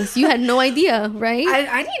God. tongues. You had no idea, right?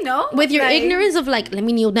 I didn't know. With your like, ignorance of like, let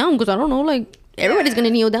me kneel down, because I don't know, like, everybody's gonna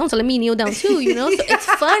kneel down, so let me kneel down too, you know. So it's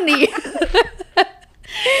funny.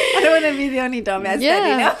 I don't want to be the only dumbass that,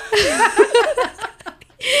 you know.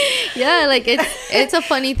 Yeah, like it's a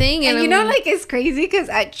funny thing, And you know, like, it's crazy because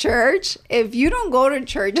at church, if you don't go to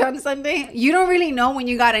church on Sunday, you don't really know when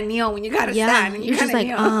you gotta kneel, when you gotta stand, and you're just like,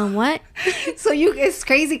 kneel. What? So it's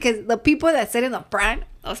crazy because the people that sit in the front.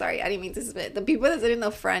 Oh, sorry, I didn't mean to spit. The people that sit in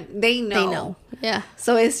the front, they know. Yeah.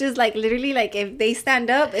 So it's just like literally like if they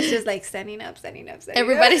stand up, it's just like standing up.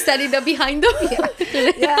 Everybody's standing up behind them.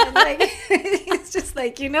 Yeah, like it's just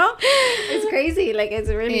like, you know, it's crazy. Like, it's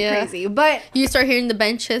really crazy. But you start hearing the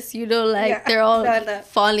benches, you know, like they're all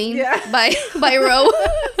falling by row.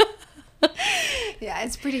 Yeah,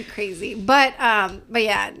 it's pretty crazy. But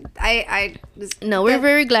yeah, I just, no, we're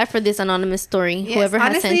very glad for this anonymous story. Yes, Whoever has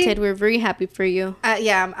honestly, sent it, we're very happy for you.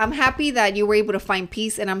 yeah, I'm happy that you were able to find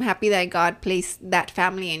peace, and I'm happy that God placed that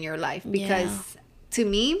family in your life, because to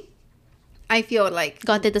me, I feel like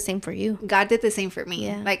God did the same for you. God did the same for me.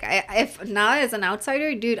 Yeah. Like, if now as an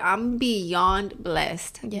outsider, dude, I'm beyond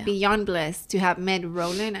blessed. Yeah. Beyond blessed to have met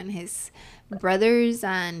Roland and his brothers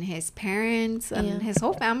and his parents and his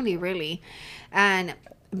whole family, really. And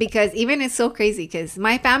because even it's so crazy, because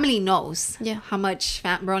my family knows how much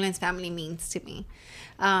Roland's family means to me.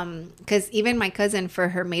 Because even my cousin, for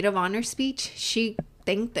her maid of honor speech, she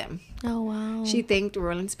thanked them. Oh, wow. She thanked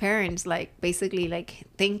Roland's parents, like, basically, like,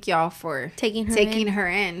 thank y'all for taking her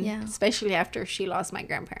in. Yeah. Especially after she lost my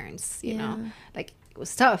grandparents, you know. Like, it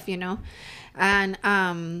was tough, you know. And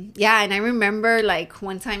and I remember, like,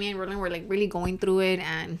 one time me and Roland were, like, really going through it,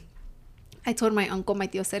 and I told my uncle, my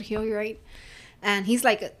tío Sergio, right? And he's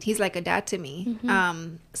like a dad to me.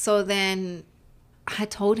 Mm-hmm. So then I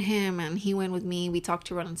told him, and he went with me. We talked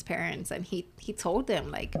to Roland's parents, and he told them,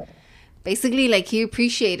 like, basically, like, he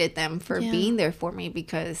appreciated them for being there for me,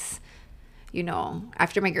 because, you know,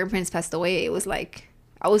 after my grandparents passed away, it was like,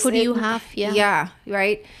 Who do you have? Yeah,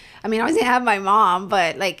 right? I mean, obviously I have my mom,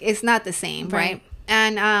 but, like, it's not the same, right?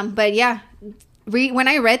 And, but yeah, when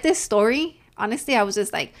I read this story, honestly, I was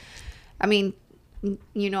just like, I mean,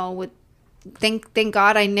 you know, thank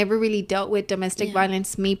God I never really dealt with domestic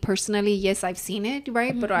violence. Me personally, yes, I've seen it,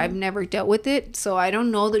 right? But I've never dealt with it. So I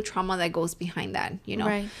don't know the trauma that goes behind that, you know?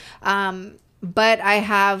 Right. But I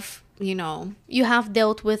have, you know... You have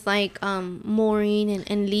dealt with, like, mooring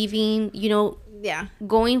and leaving, you know... Yeah.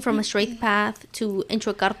 Going from a straight path to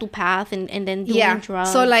entrecar tu path and then doing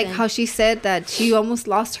drugs. So, like, how she said that she almost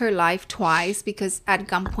lost her life twice because at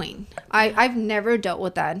gunpoint. I've never dealt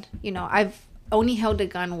with that. You know, I've only held a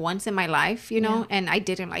gun once in my life, you know, and I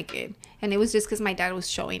didn't like it. And it was just because my dad was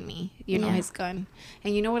showing me, you know, his gun.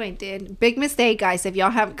 And you know what I did? Big mistake, guys. If y'all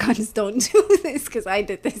have guns, don't do this, because I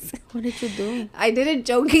did this. What did you do? I did it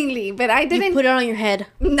jokingly, but I didn't. You put it on your head.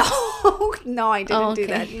 No, I didn't do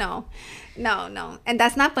that. No. No. And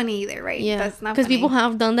that's not funny either, right? Yeah. That's not because funny. people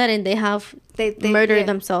have done that and they have murdered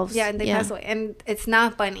themselves. Yeah, and they pass away. And it's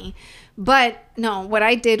not funny. But no, what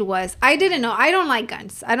I did was, I didn't know. I don't like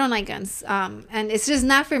guns. And it's just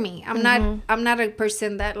not for me. I'm not a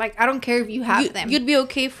person that, like, I don't care if you have them. You'd be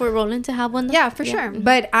okay for Roland to have one though? Yeah, for sure.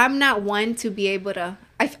 But I'm not one to be able to,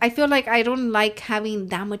 I feel like I don't like having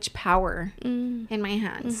that much power in my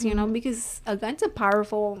hands, you know, because a gun's a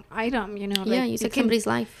powerful item, you know. Yeah, you took somebody's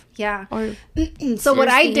life. Yeah. Or so what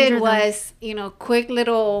I did was, you know, quick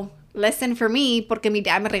little lesson for me, porque mi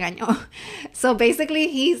dad me regañó. So basically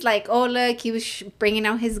he's like, oh look, he was bringing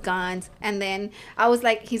out his guns, and then I was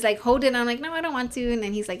like, he's like, hold it. I'm like, no, I don't want to. And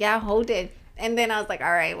then he's like, yeah, hold it. And then I was like,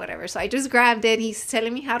 all right, whatever. So I just grabbed it. He's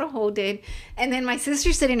telling me how to hold it, and then my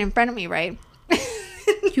sister's sitting in front of me, right?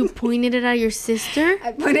 You pointed it at your sister?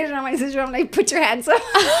 I pointed it at my sister. I'm like, put your hands up.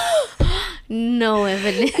 No,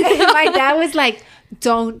 Evelyn. And my dad was like,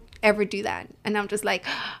 don't ever do that. And I'm just like,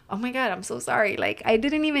 oh my God, I'm so sorry. Like, I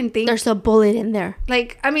didn't even think there's a bullet in there.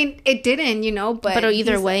 Like, I mean, it didn't, you know, but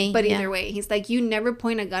either way. Either way, he's like, you never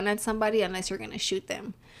point a gun at somebody unless you're gonna shoot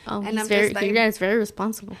them. Oh, and I'm very, like, your dad is very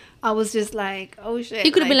responsible. I was just like, oh shit.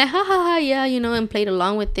 He could have been like, ha ha ha, yeah, you know, and played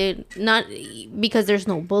along with it. Not because there's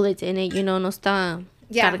no bullets in it, you know, no está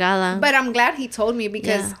cargada. But I'm glad he told me,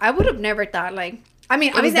 because I would have never thought, like, I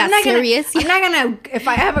mean, I'm not serious. I'm not gonna, if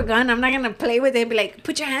I have a gun, I'm not gonna play with it and be like,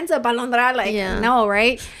 put your hands up, Alondra. Like, no,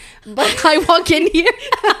 right? But I walk in here.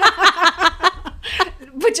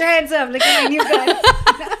 Put your hands up, look at my new gun.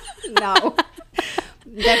 No.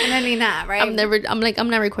 Definitely not, right? I'm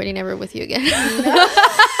not recording ever with you again.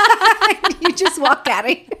 You just walk at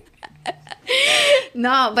it.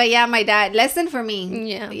 No, but yeah, my dad, lesson for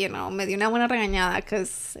me. Yeah. You know, me dio una buena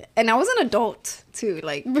regañada, and I was an adult too.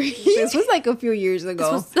 Like, really? This was like a few years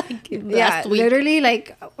ago. This was like last week. Literally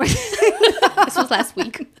like. This was last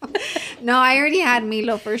week. No, I already had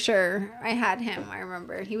Milo for sure. I had him. I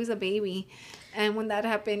remember he was a baby, and when that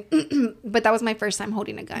happened, but that was my first time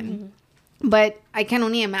holding a gun. Mm-hmm. But I can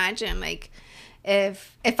only imagine, like,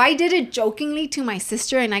 if I did it jokingly to my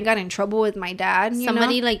sister and I got in trouble with my dad,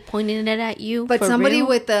 somebody like pointing it at you, but somebody real?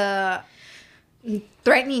 With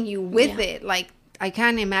threatening you with it, like, I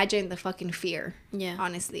can't imagine the fucking fear. Yeah,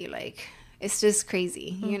 honestly, like, it's just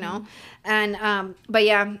crazy, you know. And but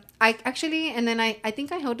yeah, I actually, and then I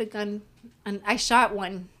think I held a gun and I shot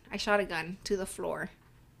a gun to the floor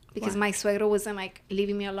because my suegro wasn't like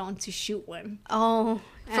leaving me alone to shoot one. Oh,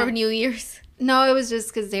 for New Year's. No, it was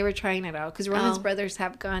just because they were trying it out. Because Roland's brothers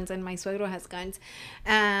have guns and my suegro has guns.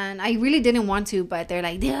 And I really didn't want to, but they're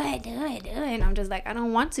like, do it. And I'm just like, I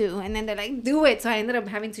don't want to. And then they're like, do it. So I ended up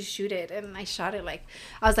having to shoot it. And I shot it. Like,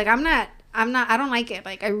 I was like, I don't like it.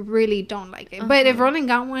 Like, I really don't like it. But if Roland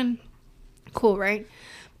got one, cool, right?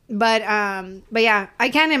 But yeah, I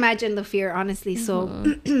can't imagine the fear, honestly. So,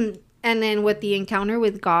 and then with the encounter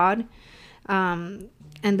with God,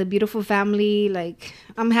 and the beautiful family, like,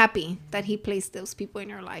 I'm happy that he placed those people in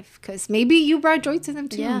your life, because maybe you brought joy to them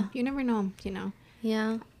too. Yeah. You never know, you know.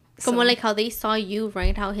 Yeah. So, como like how they saw you,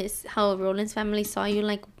 right? How Roland's family saw you,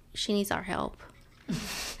 like, she needs our help.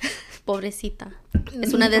 Pobrecita.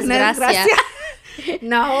 Es una desgracia.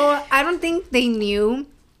 No, I don't think they knew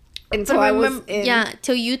until I was in. Yeah,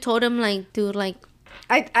 till you told them, like, dude, like,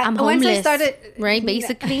 I'm homeless. Once I started, right?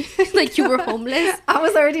 Basically, like, you were homeless. I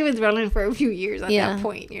was already with Roland for a few years at that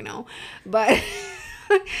point, you know. But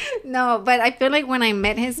no, but I feel like when I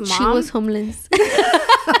met his mom, she was homeless.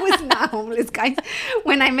 I was not homeless, guys.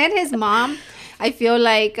 When I met his mom, I feel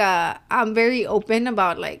like I'm very open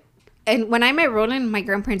about, like, and when I met Roland, my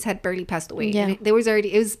grandparents had barely passed away. Yeah, and it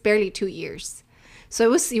was barely 2 years. So it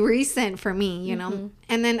was recent for me, you know.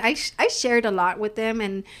 And then I shared a lot with them,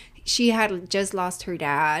 and she had just lost her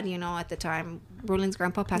dad, you know, at the time. Roland's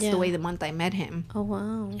grandpa passed away the month I met him. Oh,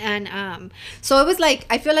 wow. And so it was like,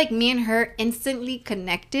 I feel like me and her instantly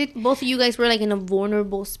connected. Both of you guys were like in a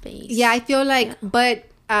vulnerable space. Yeah, I feel like, but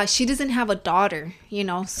she doesn't have a daughter, you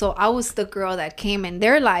know. So I was the girl that came in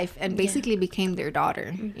their life and basically became their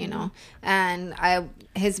daughter, you know. And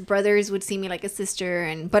his brothers would see me like a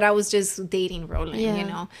sister, but I was just dating Roland, you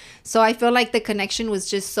know. So I feel like the connection was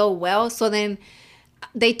just so well. So then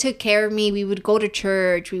they took care of me. We would go to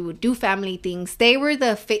church. We would do family things. They were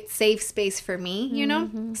the safe space for me, you know?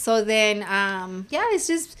 So then, it's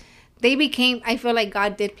just, they became, I feel like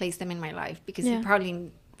God did place them in my life, because he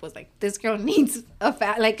probably was like, this girl needs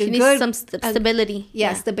some stability.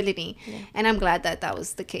 Stability. Yeah. And I'm glad that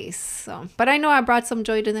was the case. So, but I know I brought some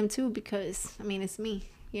joy to them too, because, I mean, it's me,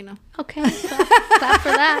 you know? Okay. Clap for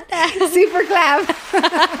that. Super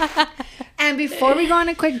clap. And before we go on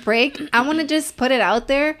a quick break, I want to just put it out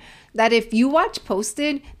there that if you watch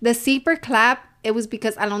Posted, the C for clap, it was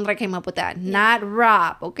because Alondra came up with that, not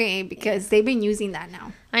Rob, okay? Because they've been using that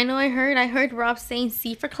now. I know. I heard Rob saying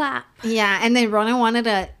C for clap. Yeah, and then Ronan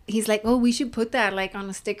wanted he's like, oh, we should put that like on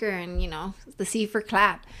a sticker and, you know, the C for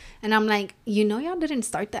clap. And I'm like, you know, y'all didn't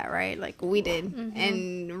start that, right? Like, we did. Mm-hmm.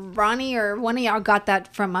 And Ronnie or one of y'all got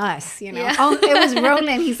that from us, you know? Yeah. Oh, it was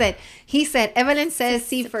Roland. He said, Evelyn says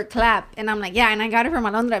C for clap. And I'm like, yeah. And I got it from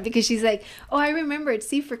Alondra because she's like, oh, I remembered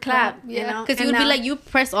C for clap, you know? Because it would be like, you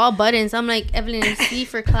press all buttons. I'm like, Evelyn, C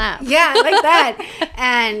for clap. Yeah, like that.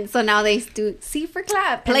 And so now they do C for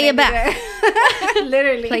clap. Play it back.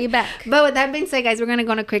 Literally. Play it back. But with that being said, guys, we're going to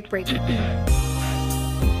go on a quick break.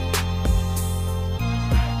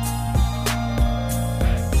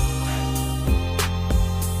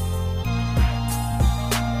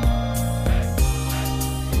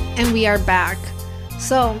 And we are back.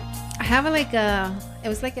 So I have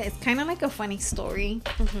it's kind of like a funny story,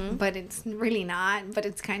 but it's really not. But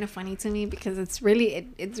it's kind of funny to me because it's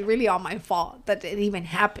really all my fault that it even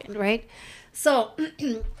happened, right? So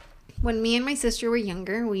when me and my sister were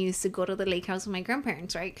younger, we used to go to the lake house with my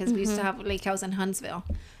grandparents, right? Because we used to have a lake house in Huntsville.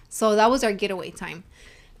 So that was our getaway time.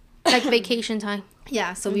 Like vacation time.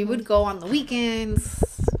 Yeah, so we would go on the weekends,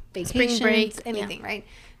 vacations, spring break, anything, right?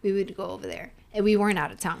 We would go over there. And we weren't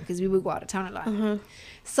out of town because we would go out of town a lot.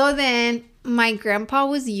 So then my grandpa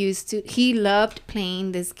he loved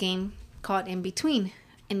playing this game called In Between.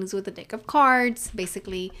 And it's with a deck of cards.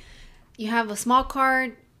 Basically, you have a small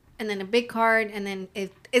card and then a big card. And then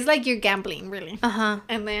it's like you're gambling, really.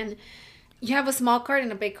 And then you have a small card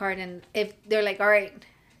and a big card. And if they're like, all right,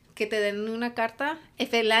 que te den una carta.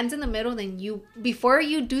 If it lands in the middle, then before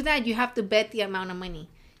you do that, you have to bet the amount of money.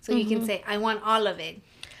 So you can say, I want all of it.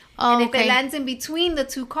 Oh, and if it lands in between the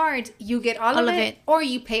two cards, you get all of it, or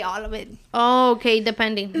you pay all of it. Oh, okay,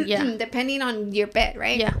 depending. Yeah. Depending on your bet,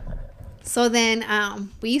 right? Yeah. So then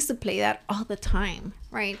we used to play that all the time,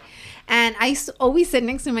 right? And I used to always sit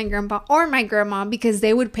next to my grandpa or my grandma because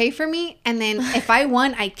they would pay for me. And then if I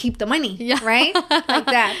won, I'd keep the money, right? Like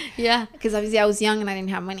that. Yeah. Because obviously I was young and I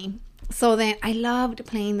didn't have money. So then I loved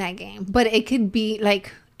playing that game. But it could be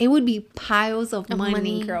like, it would be piles of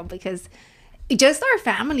money, girl, because... just our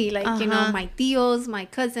family, like, you know, my tios, my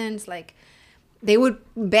cousins, like, they would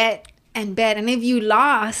bet. And if you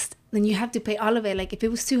lost, then you have to pay all of it. Like, if it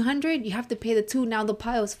was 200, you have to pay the 2. Now the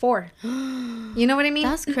pile is 4. You know what I mean?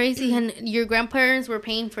 That's crazy. And your grandparents were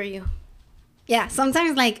paying for you. Yeah.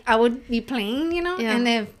 Sometimes, like, I would be playing, you know, and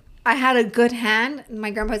if I had a good hand,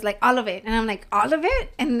 my grandpa's like, all of it. And I'm like, all of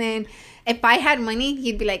it? And then if I had money,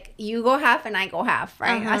 he'd be like, you go half and I go half,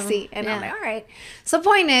 right? Así. And I'm like, all right. So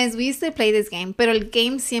point is, we used to play this game, pero el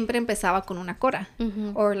game siempre empezaba con una cora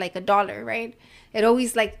or like $1, right? It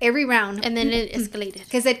always, like, every round. And then it escalated.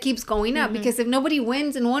 Because it keeps going up. Because if nobody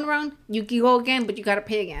wins in one round, you can go again, but you got to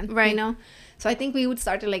pay again. Right. You know? So I think we would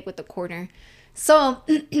start it, like, with the quarter. So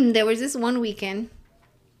there was this one weekend.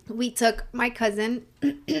 We took my cousin.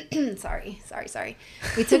 sorry.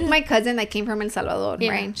 We took my cousin that came from El Salvador,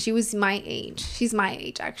 right? She was my age. She's my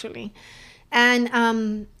age, actually.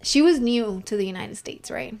 And she was new to the United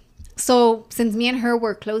States, right? So since me and her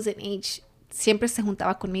were close in age, siempre se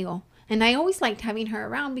juntaba conmigo. And I always liked having her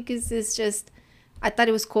around because it's just, I thought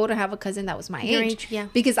it was cool to have a cousin that was my age. Yeah.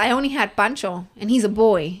 Because I only had Pancho, and he's a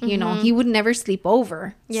boy, you know. He would never sleep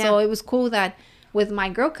over. Yeah. So it was cool that with my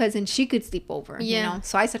girl cousin, she could sleep over, you know.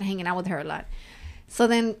 So I started hanging out with her a lot. So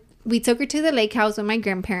then we took her to the lake house with my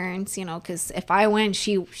grandparents, you know, because if I went,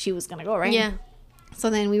 she was going to go, right? Yeah. So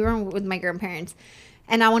then we were with my grandparents.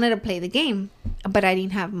 And I wanted to play the game, but I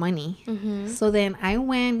didn't have money. So then I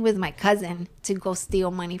went with my cousin to go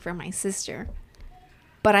steal money from my sister.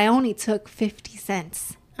 But I only took 50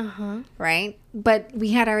 cents. Right? But we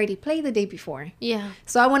had already played the day before. Yeah.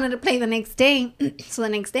 So I wanted to play the next day. So the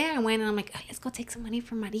next day I went and I'm like, oh, let's go take some money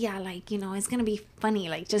from Maria. Like, you know, it's going to be funny.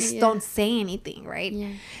 Like, just don't say anything, right?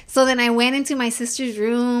 Yeah. So then I went into my sister's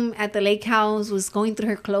room at the lake house, was going through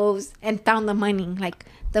her clothes and found the money. Like,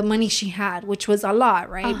 the money she had, which was a lot,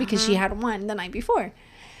 right? Because she had won the night before.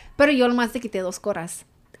 Pero yo nomás te quité 2 coras.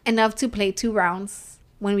 Enough to play 2 rounds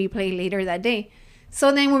when we played later that day. So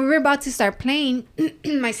then when we were about to start playing,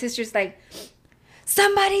 my sister's like,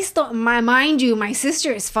 somebody stole... Mind you, my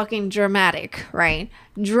sister is fucking dramatic, right?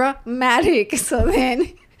 Dramatic. So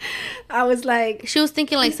then I was like... She was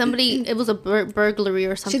thinking like somebody... It was a burglary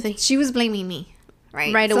or something. She was blaming me.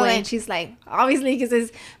 Right away. Then she's like, obviously, because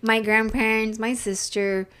it's my grandparents, my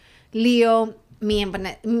sister, Leo, me and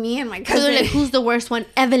my cousin. So they're like, who's the worst one?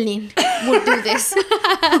 Evelyn would do this.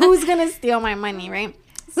 Who's gonna steal my money, right?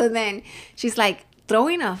 So then she's like,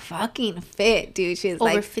 throwing a fucking fit, dude. She's over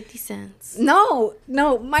like 50 cents. No,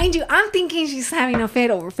 mind you, I'm thinking she's having a fit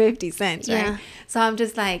over 50 cents, right? Yeah. So I'm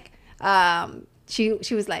just like,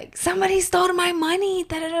 she was like, somebody stole my money,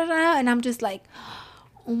 da da da da, and I'm just like,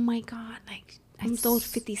 oh my god, like I stole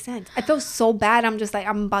 50 cents. I felt so bad. I'm just like,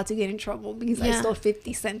 I'm about to get in trouble because I stole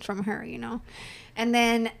 50 cents from her, you know. And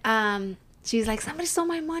then she's like, somebody stole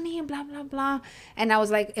my money and blah blah blah, and I was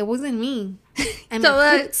like, it wasn't me. And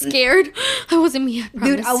So scared. It wasn't me, I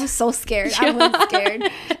promise. dude, I was so scared. I was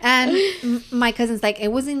scared. And my cousin's like,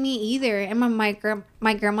 it wasn't me either. And my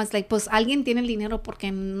grandma's like, pues alguien tiene el dinero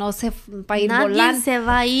porque no se va a ir Nadie volando. se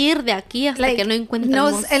va a ir de aquí hasta Like, que no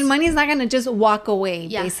encuentremos. el money is not gonna just walk away,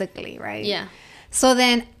 basically, right? Yeah. So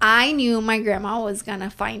then I knew my grandma was gonna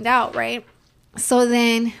find out, right? So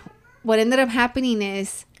then what ended up happening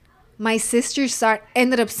is my sister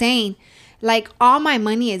ended up saying, like, all my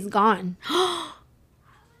money is gone.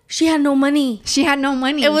 She had no money. She had no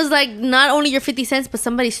money. It was like not only your 50 cents, but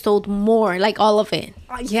somebody stole more, like all of it.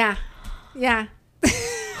 Yeah.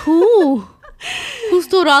 Who? Who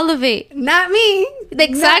stole all of it? Not me.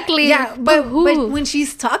 Exactly. Yeah, but who? But when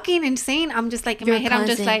she's talking and saying, I'm just like, in Your my head, I'm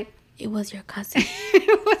just cousin. like, It was your cousin.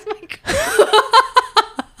 it was my cousin.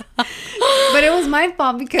 But it was my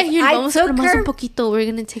fault because I took her. Un poquito. We're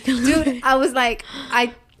gonna take a little Dude, I was like,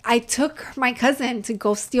 I took my cousin to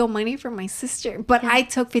go steal money from my sister, but I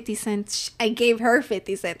took 50 cents. I gave her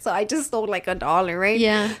 50 cents, so I just stole like $1, right?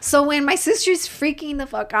 Yeah. So when my sister's freaking the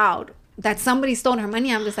fuck out that somebody stole her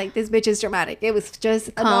money, I'm just like, this bitch is dramatic. It was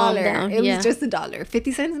just Calm $1. down, It was just $1.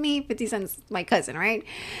 50 cents me, 50 cents my cousin, right?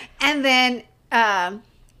 And then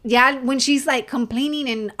when she's like complaining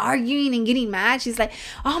and arguing and getting mad, she's like,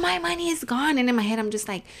 oh, my money is gone. And in my head, I'm just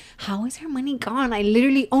like, how is her money gone? I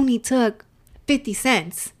literally only took 50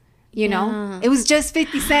 cents, you know? It was just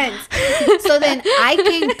 50 cents. So then I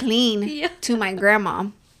came clean to my grandma.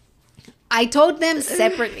 I told them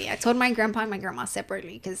separately. I told my grandpa and my grandma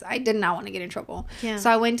separately because I did not want to get in trouble. Yeah. So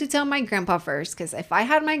I went to tell my grandpa first because if I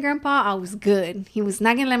had my grandpa, I was good. He was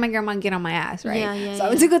not going to let my grandma get on my ass, right? So I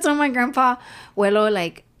went to go tell my grandpa, well,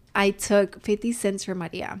 like, I took 50 cents for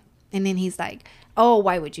Maria. And then he's like, oh,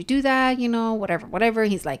 why would you do that? You know, whatever.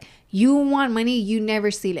 He's like, you want money, you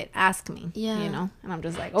never steal it. Ask me. Yeah. You know? And I'm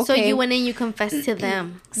just like, okay. So you went in, you confessed to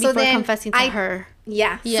them before confessing to her.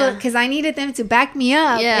 Yeah. So, because I needed them to back me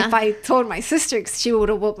up if I told my sister, because she would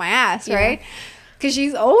have whooped my ass, right? Because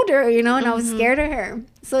she's older, you know, and I was scared of her.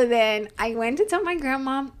 So then I went to tell my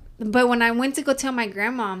grandma. But when I went to go tell my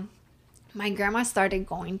grandma started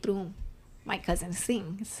going through my cousin's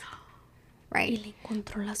things. Right.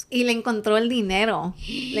 Y le encontró el dinero.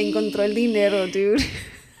 Le encontró el dinero, dude.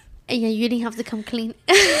 And you didn't have to come clean.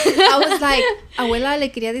 I was like, abuela, le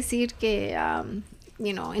quería decir que,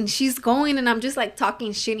 you know, and she's going, and I'm just like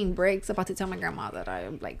talking shitting breaks, about to tell my grandma that I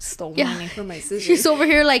like stole money from my sister. She's over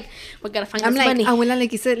here like, we gotta find this money. Abuela, le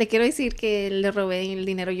quiero decir que le robé el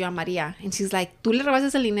dinero yo a María. And she's like, ¿tú le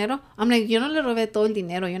robaste el dinero? I'm like, yo no le robé todo el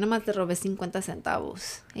dinero, yo nada más le robé 50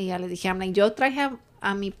 centavos. Y ya le dije, I'm like, yo traje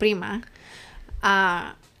a mi prima.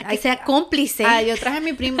 Que sea cómplice. Yo traje a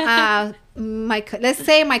mi prima, let's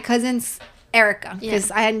say my cousin's Erica,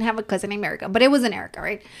 because I didn't have a cousin named Erica, but it was an Erica,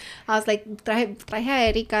 right? I was like, traje a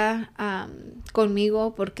Erica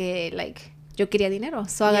conmigo porque, like, yo quería dinero.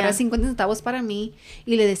 So agarré 50 centavos para mí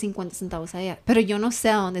y le di 50 centavos a ella. Pero yo no sé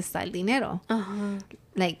a dónde está el dinero.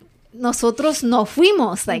 Like, nosotros no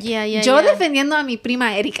fuimos. Like, yo defendiendo a mi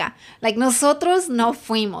prima Erika. Like, nosotros no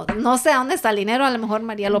fuimos. No sé a dónde está el dinero. A lo mejor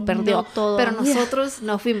María lo perdió. No todo. Pero nosotros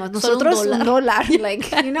no fuimos. Nosotros un dólar. Like,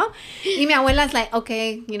 you know? Y mi abuela es like,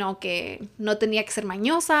 okay, you know, que no tenía que ser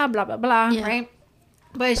mañosa, blah, blah, blah, right?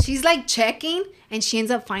 But she's like checking and she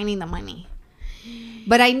ends up finding the money.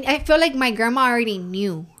 But I feel like my grandma already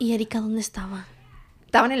knew. ¿Y Erika dónde estaba?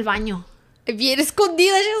 Estaba en el baño. Bien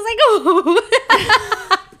escondida. She was like, oh.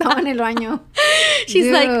 Estaba en el baño.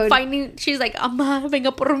 She's like, Ama,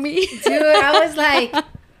 venga por mí. Dude, I was like,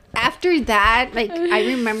 after that, like, I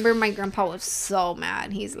remember my grandpa was so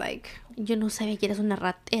mad. He's like, yo no sabía que eres una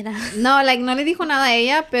ratera. No, like, no le dijo nada a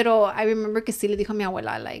ella, pero I remember que sí le dijo a mi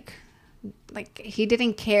abuela, like he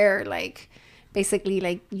didn't care, like, basically,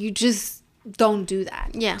 like, you just don't do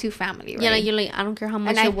that to family, right? Yeah, like, you're like, I don't care how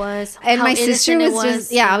much it was. And how my sister was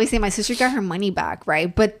just, yeah, obviously my sister got her money back,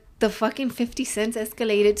 right? But the fucking 50 cents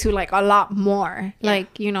escalated to like a lot more,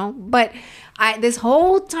 like, you know. But this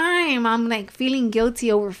whole time I'm like feeling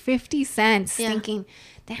guilty over 50 cents, thinking,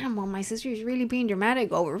 damn, well, my sister is really being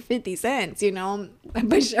dramatic over 50 cents, you know.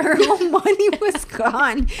 But her whole money was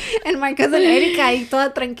gone. And my cousin Erika ahí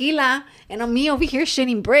toda tranquila, and me over here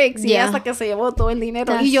shitting bricks. Y ella es la que se llevó todo el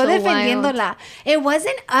dinero. That's y yo so defendiéndola. Wild. It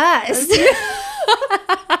wasn't us.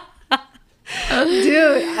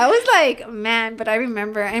 Dude, I was like, man, but I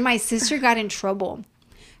remember. And my sister got in trouble.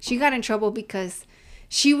 She got in trouble because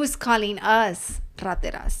she was calling us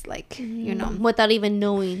rateras, like, you know. Without even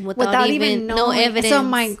knowing. Without even knowing. No evidence. So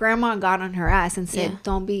my grandma got on her ass and said, Yeah.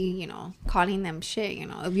 don't be, you know, calling them shit, you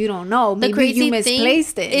know. If you don't know, The maybe crazy you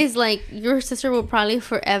misplaced thing it. is, like, your sister will probably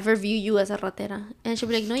forever view you as a ratera. And she'll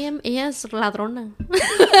be like, no, ella es ladrona.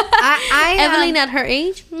 Evelyn at her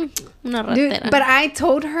age, una ratera. Dude, but I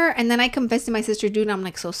told her, and then I confessed to my sister, dude, I'm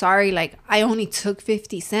like, so sorry. Like, I only took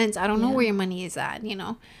 50 cents. I don't know where your money is at, you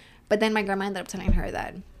know. But then my grandma ended up telling her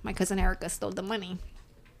that my cousin Erica stole the money.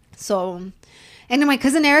 So, and then my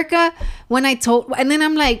cousin Erica, when I told, and then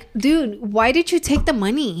I'm like, dude, why did you take the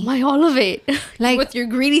money? Why all of it? Like, with your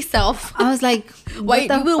greedy self. I was like, why? what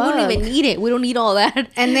the We fuck? wouldn't even need it. We don't need all that.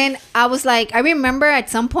 And then I was like, I remember at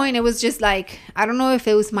some point it was just like, I don't know if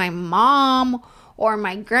it was my mom or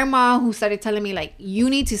my grandma who started telling me, like, you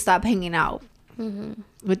need to stop hanging out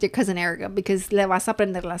with your cousin Erica because le vas a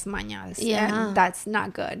aprender las mañas. Yeah. And that's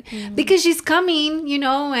not good. Because she's coming, you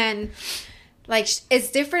know, and like it's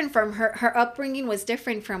different from her upbringing was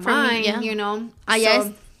different from mine, me, you know. Allá So-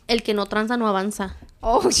 es el que no tranza no avanza.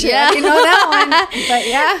 Oh, shit. Yeah. I didn't know that one. But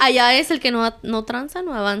yeah. Allá es el que no tranza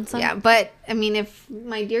no avanza. Yeah, but I mean, if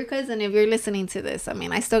my dear cousin, if you're listening to this, I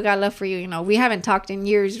mean, I still got love for you. You know, we haven't talked in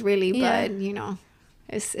years, really, Yeah. but you know,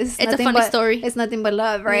 it's a nothing funny but, story. It's nothing but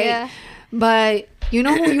love, right? Yeah. But you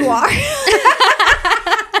know who you are.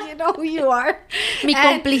 You know who you are. Mi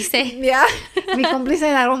And- cómplice. Yeah, mi cómplice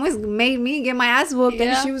that almost made me get my ass whooped,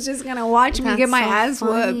 and Yeah. she was just gonna watch me That's get my so ass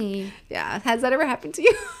funny. whooped. Yeah, has that ever happened to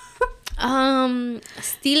you?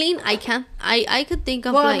 Stealing, I can't. I could think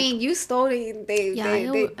of Well, like, I mean, you stole it. Yeah,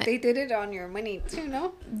 They did it on your money too,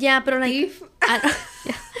 no? yeah, but like Thief.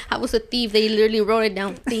 I was a thief. They literally wrote it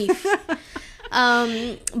down, thief.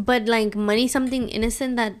 But like money, something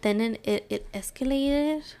innocent that then it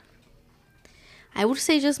escalated. I would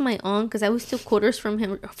say just my aunt, because I would steal quarters from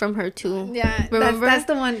her too. Yeah, remember? that's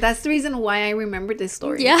the one. That's the reason why I remember this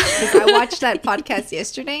story. Yeah. Because I watched that podcast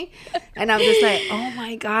yesterday, and I'm just like, oh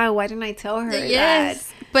my god, why didn't I tell her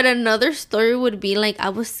Yes. But another story would be like I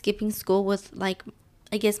was skipping school with like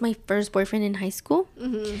I guess my first boyfriend in high school.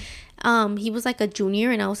 Mm-hmm. He was like a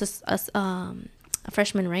junior and I was a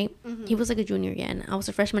freshman, right? Mm-hmm. He was like a junior, yeah, and I was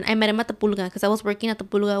a freshman. I met him at the Pulga because I was working at the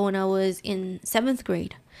Pulga when I was in 7th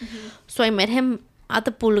grade. Mm-hmm. So I met him at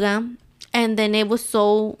the Pulga, and then it was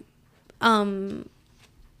so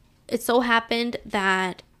it so happened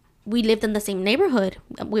that we lived in the same neighborhood.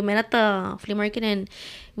 We met at the flea market and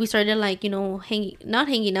we started like, you know, not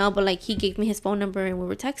hanging out, but like he gave me his phone number and we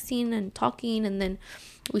were texting and talking, and then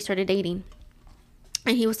we started dating.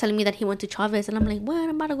 And he was telling me that he went to Chavez, and I'm like, what?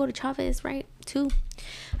 I'm about to go to Chavez, right? Too.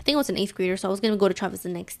 I think I was an 8th grader, so I was going to go to Chavez the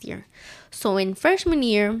next year. So in freshman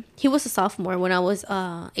year, he was a sophomore when I was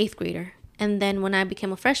 8th grader. And then when I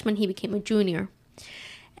became a freshman, he became a junior.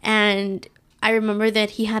 And I remember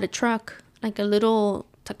that he had a truck, like a little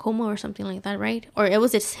Tacoma or something like that, right? Or it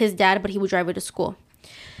was his dad, but he would drive it to school.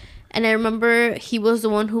 And I remember he was the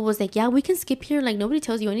one who was like, yeah, we can skip here. Like, nobody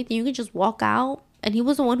tells you anything. You can just walk out. And he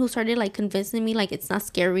was the one who started like convincing me like it's not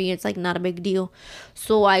scary, it's like not a big deal.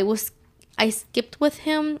 So I skipped with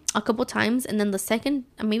him a couple times, and then the second,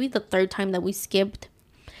 maybe the third time that we skipped,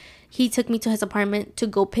 he took me to his apartment to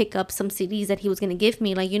go pick up some CDs that he was gonna give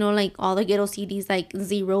me, like, you know, like all the ghetto CDs, like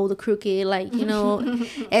Zero, The Crooked, like, you know,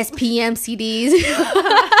 SPM CDs.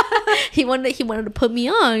 he wanted to put me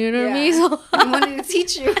on, you know what I mean? So he wanted to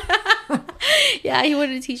teach you. yeah, he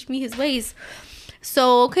wanted to teach me his ways.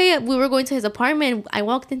 So, okay, we were going to his apartment. I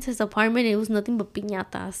walked into his apartment, and it was nothing but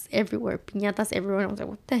piñatas everywhere. Piñatas everywhere. And I was like,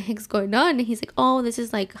 what the heck's going on? And he's like, oh, this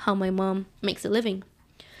is like how my mom makes a living.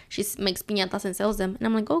 She makes piñatas and sells them. And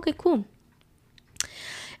I'm like, okay, cool.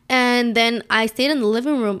 And then I stayed in the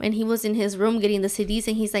living room, and he was in his room getting the CDs.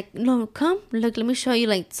 And he's like, no, come, look, let me show you,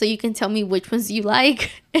 like, so you can tell me which ones you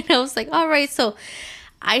like. And I was like, all right. So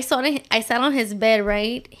I sat on his bed,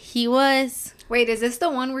 right? He was... Wait, is this the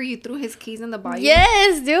one where you threw his keys in the bayou?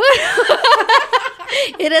 Yes, dude.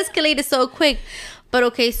 It escalated so quick. But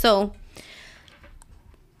okay, so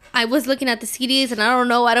I was looking at the CDs, and I don't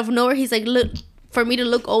know, out of nowhere, he's like, look, for me to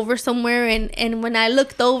look over somewhere. And when I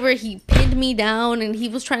looked over, he pinned me down, and he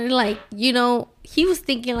was trying to, like, you know, he was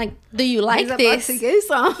thinking, like, do you like He's this? about to get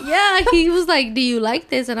some. Yeah, he was like, do you like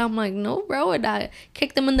this? And I'm like, no, bro. And I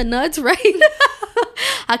kicked him in the nuts, right?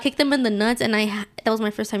 I kicked him in the nuts, and that was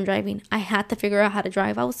my first time driving. I had to figure out how to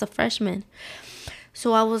drive. I was a freshman.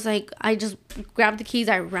 So I was like, I just grabbed the keys.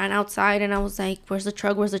 I ran outside and I was like, where's the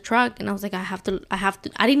truck? Where's the truck? And I was like, I have to.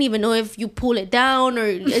 I didn't even know if you pull it down or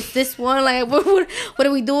it's this one. Like, what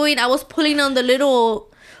are we doing? I was pulling on the little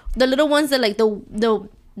ones that like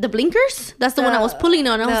the blinkers. That's the one I was pulling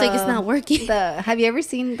on. I was like, it's not working. Have you ever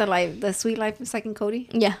seen the Sweet Life of Zack and Cody?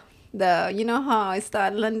 Yeah. You know how it's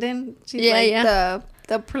the London? She's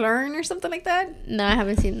the Plurn or something like that. No, I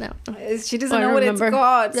haven't seen that. She doesn't know what it's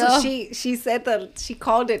called. No. So she said that she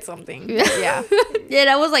called it something. Yeah.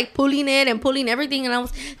 Yeah, I was like pulling it and pulling everything,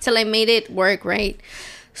 and till I made it work, right?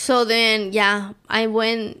 So then, yeah, I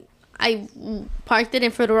parked it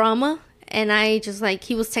in Fedorama, and I just like,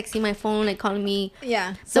 he was texting my phone, like calling me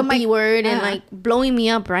the B word and like blowing me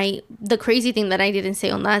up, right? The crazy thing that I didn't say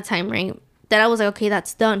on that time, right? That I was like, okay,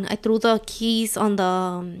 that's done. I threw the keys on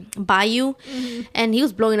the bayou, and he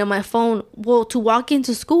was blowing up my phone. Well, to walk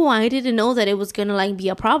into school, I didn't know that it was gonna like be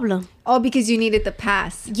a problem. Oh, because you needed the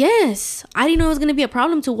pass. Yes, I didn't know it was gonna be a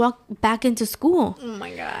problem to walk back into school. Oh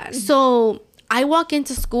my God. So I walk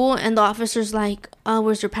into school, and the officer's like,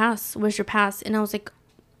 "Where's your pass? Where's your pass?" And I was like,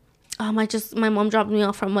 my mom dropped me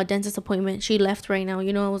off from a dentist appointment. She left right now.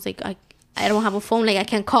 You know, I was like, I don't have a phone. Like, I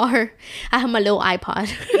can't call her. I have my little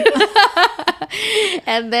iPod.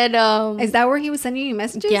 And then is that where he was sending you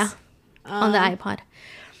messages? Yeah, on the iPod.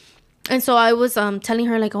 And so I was telling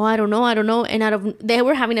her like, I don't know, and they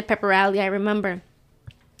were having a pep rally, I remember.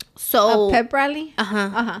 So a pep rally.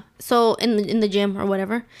 So in the gym or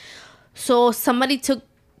whatever. So somebody took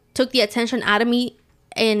the attention out of me,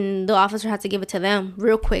 and the officer had to give it to them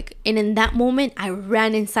real quick. And in that moment, I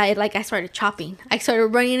ran inside. Like, I started chopping. I started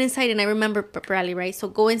running inside, and I remember pep rally, right? So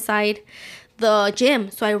go inside the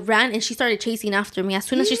gym. So I ran, and she started chasing after me. As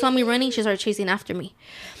soon as she saw me running, she started chasing after me.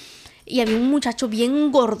 Y había un muchacho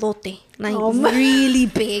bien gordote, like really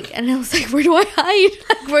big. And I was like, where do I hide?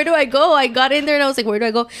 Like, where do I go? I got in there, and I was like, where do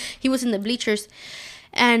I go? He was in the bleachers.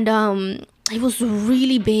 And he was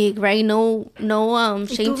really big, right? No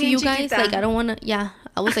shame to you guys. Like, I don't want to,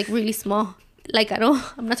 I was like really small. Like, I'm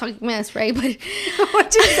not talking mess, right? But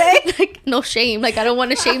what'd you say? Like, no shame. Like, I don't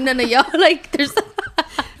want to shame none of y'all. Like, there's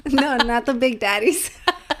no, not the big daddies.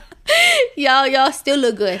 y'all still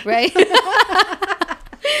look good, right?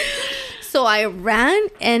 So I ran,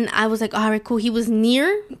 and I was like, all right, cool. He was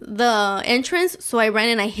near the entrance, so I ran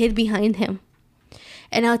and I hid behind him.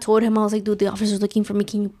 And I told him, I was like, dude, the officer's looking for me.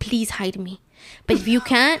 Can you please hide me? But if you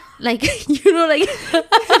can't, like, you know, like,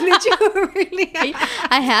 did you really?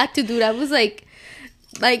 I had to, dude. I was like,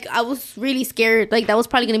 I was really scared. Like, that was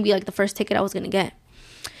probably gonna be like the first ticket I was gonna get.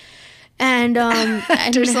 And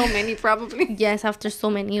after so many, probably. Yes, after so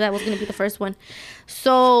many, that was gonna be the first one.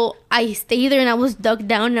 So I stayed there, and I was dug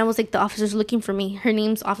down, and I was like, the officer's looking for me. Her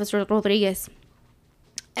name's Officer Rodriguez,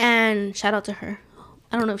 and shout out to her.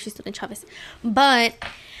 I don't know if she's still in Chavez, but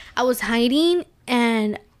I was hiding,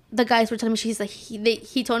 and the guys were telling me, she's like,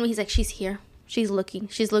 he told me, he's like, she's here. She's looking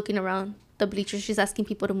around the bleachers. She's asking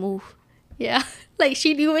people to move. Yeah. Like,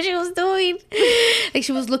 she knew what she was doing. Like,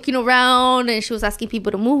 she was looking around, and she was asking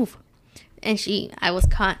people to move. And I was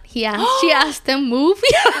caught. She asked them move.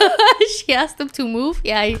 Yeah. She asked them to move.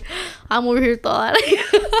 Yeah. I'm over here thought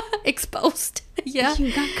exposed. Yeah.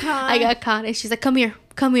 You got caught. I got caught. And she's like, come here.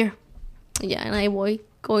 Yeah, and I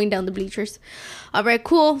going down the bleachers. All right,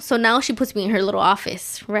 cool. So now she puts me in her little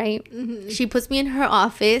office, right? Mm-hmm. She puts me in her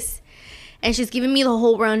office, and she's giving me the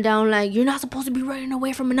whole rundown, like, you're not supposed to be running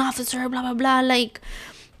away from an officer, blah, blah, blah. Like,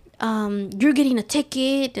 you're getting a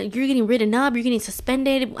ticket. You're getting written up. You're getting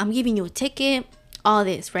suspended. I'm giving you a ticket. All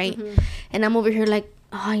this, right? Mm-hmm. And I'm over here like,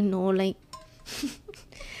 I know, like...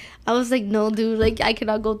 I was like, no, dude, like, I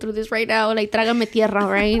cannot go through this right now. Like, trágame tierra,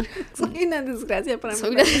 right? Soy una desgracia para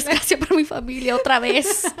mi familia. Otra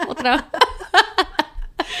vez. Otra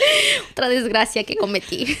desgracia que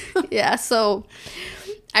cometí. Yeah, so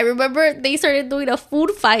I remember they started doing a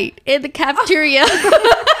food fight in the cafeteria.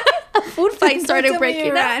 A food fight started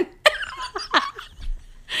breaking out.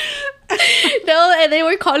 No, and they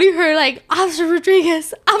were calling her like, Officer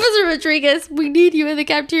Rodriguez, we need you in the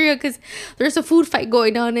cafeteria because there's a food fight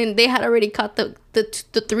going on, and they had already caught the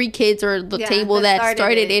three kids or the table that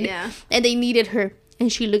started it, and they needed her.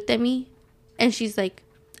 And she looked at me, and she's like,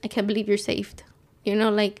 I can't believe you're saved. You know,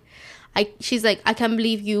 like, she's like, I can't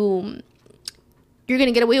believe you're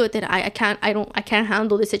gonna get away with it. I can't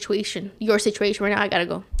handle the situation, your situation right now. I gotta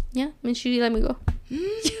go. Yeah, and she let me go.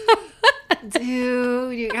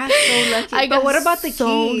 Dude, you got so lucky. But what about the keys?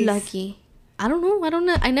 So lucky. I don't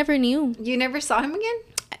know. I never knew. You never saw him again?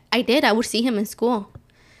 I did. I would see him in school.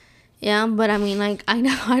 Yeah, but I mean, like, I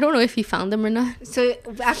don't know if he found them or not. So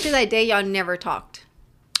after that day, y'all never talked?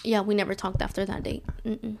 Yeah, we never talked after that date.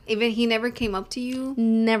 Even he never came up to you?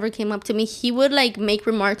 Never came up to me. He would like make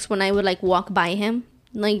remarks when I would like walk by him.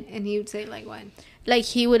 Like, and he would say like what? Like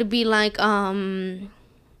he would be like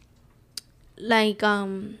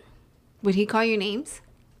would he call you names?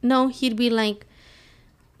 No, he'd be like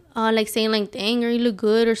saying like, dang, or you look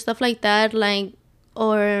good or stuff like that, like,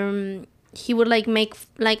 or he would like make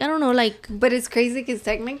like, I don't know, like, but it's crazy because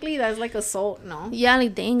technically that's like assault. No, yeah,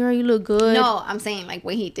 like, dang, girl, you look good. No, I'm saying like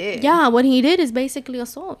what he did. Yeah, what he did is basically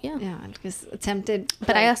assault. Yeah, because attempted,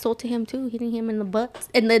 but I assaulted him too, hitting him in the butt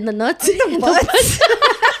and then the nuts. The butts.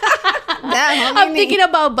 I'm thinking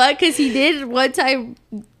about butt because he did one time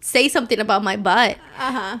say something about my butt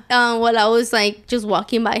while I was like just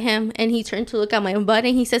walking by him, and he turned to look at my butt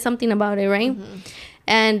and he said something about it, right?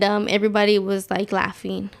 And everybody was like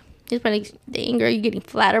laughing. He's probably like, dang, girl, you're getting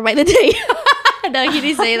flattered by the day. No, he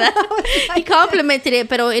didn't say that. He complimented it,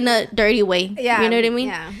 but in a dirty way. Yeah, you know what I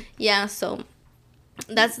mean? Yeah. So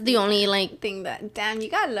that's the only like thing that, damn, you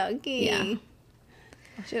got lucky. Yeah.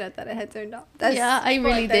 Oh, shit, I thought it had turned off. I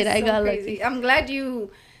really did. I got lucky. I'm glad you.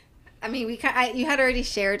 I mean, you had already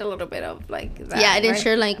shared a little bit of like that. Yeah, I didn't right?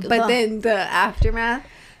 share like. But then the aftermath.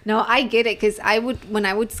 No, I get it because when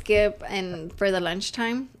I would skip and for the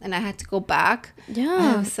lunchtime and I had to go back.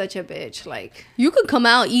 Yeah, I was such a bitch. Like, you could come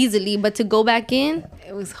out easily, but to go back in,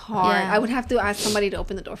 it was hard. Yeah. I would have to ask somebody to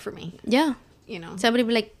open the door for me. Yeah, you know, somebody would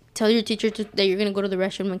be like, tell your teacher that you're gonna go to the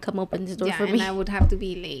restroom and come open this door for me. And I would have to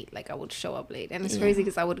be late. Like, I would show up late, and it's crazy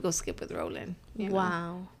because I would go skip with Roland. You know?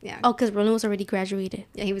 Wow. Yeah. Oh, because Roland was already graduated.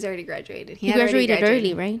 Yeah, he was already graduated. He graduated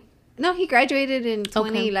early, right? No, he graduated in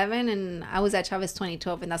 2011, and I was at Chavez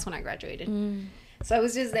 2012, and that's when I graduated. So I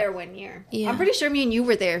was just there 1 year. Yeah. I'm pretty sure me and you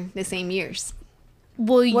were there the same years.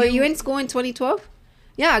 Were you in school in 2012?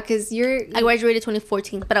 Yeah, because I graduated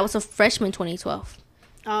 2014, but I was a freshman 2012.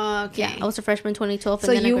 Okay. Yeah, I was a freshman 2012,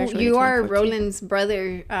 so and then I graduated you are Roland's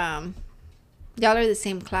brother. Y'all are the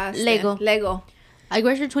same class. Lego. I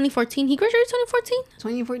graduated 2014. He graduated 2014?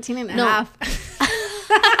 2014 and a half.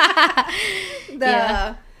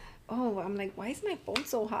 Yeah. Oh, I'm like, why is my phone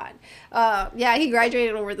so hot? Yeah, he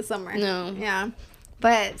graduated over the summer. No. Yeah.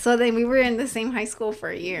 But so then we were in the same high school for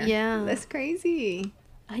a year. Yeah. That's crazy.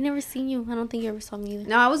 I never seen you. I don't think you ever saw me either.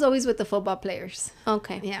 No, I was always with the football players.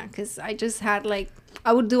 Okay. Yeah, because I just had like,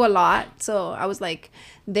 I would do a lot. So I was like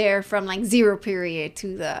there from like 0 period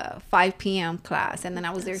to the 5 p.m. class. And then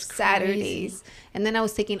I was there Saturdays. And then I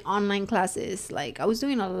was taking online classes. Like, I was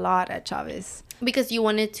doing a lot at Chavez. Because you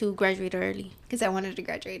wanted to graduate early. Because I wanted to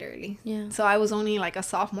graduate early. Yeah. So I was only like a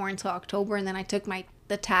sophomore until October. And then I took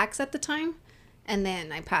the tax at the time. And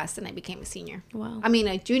then I passed and I became a senior. Wow. I mean,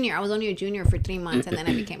 a junior. I was only a junior for 3 months and then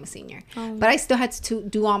I became a senior. But I still had to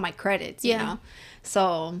do all my credits, you know?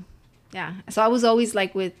 So, yeah. So I was always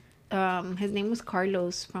like with, his name was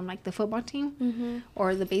Carlos from like the football team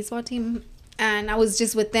or the baseball team. And I was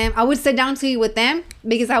just with them. I would sit down to eat with them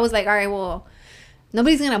because I was like, all right, well,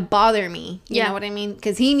 nobody's going to bother me. You know what I mean?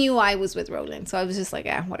 Because he knew I was with Roland. So I was just like,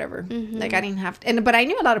 yeah, whatever. Like, I didn't have to. But I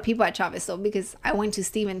knew a lot of people at Chavez, though, because I went to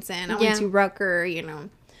Stevenson. I went to Rucker, you know.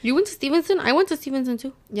 You went to Stevenson? I went to Stevenson,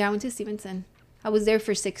 too. Yeah, I went to Stevenson. I was there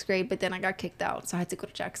for 6th grade, but then I got kicked out. So I had to go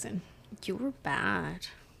to Jackson. You were bad.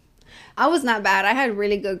 I was not bad. I had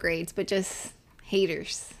really good grades, but just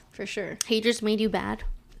haters, for sure. Haters made you bad?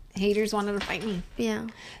 Haters wanted to fight me. Yeah.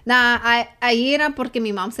 Nah, ahí era porque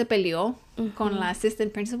mi mom se peleó con la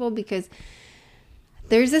assistant principal because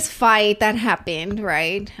there's this fight that happened,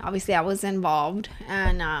 right? Obviously, I was involved,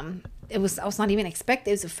 and I was not even expected.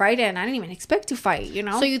 It was a Friday, and I didn't even expect to fight, you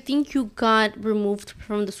know? So you think you got removed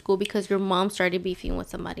from the school because your mom started beefing with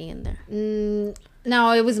somebody in there?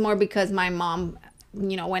 No, it was more because my mom,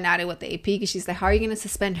 you know, went at it with the AP because she's like, how are you going to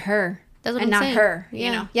suspend her? That's what and I'm not saying. her,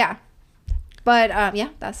 you know? Yeah. But, yeah,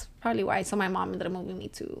 that's probably why. So my mom ended up moving me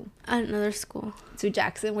to another school, to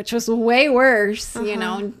Jackson, which was way worse, you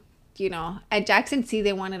know. You know, at Jackson C,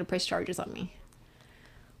 they wanted to press charges on me.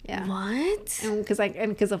 Yeah. What? And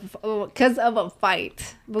because of a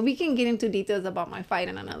fight. But we can get into details about my fight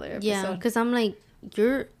in another episode. Yeah, because I'm like,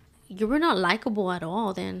 you were not likable at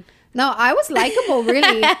all then. No, I was likable,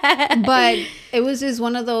 really. But it was just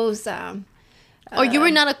one of those... or you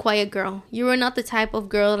were not a quiet girl. You were not the type of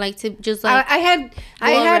girl like to just like I had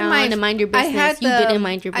my and mind your business. You didn't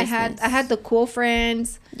mind your business. I had the cool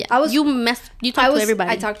friends. Yeah. You talked to everybody.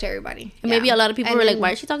 I talked to everybody. And maybe a lot of people were like,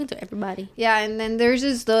 why is she talking to everybody? Yeah, and then there's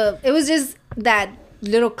just it was just that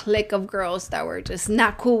little clique of girls that were just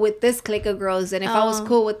not cool with this clique of girls, and if I was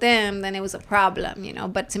cool with them, then it was a problem, you know.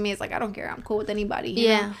 But to me, it's like, I don't care. I'm cool with anybody. You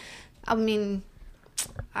know? I mean,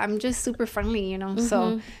 I'm just super friendly, you know.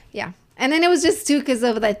 So yeah, And then it was just too because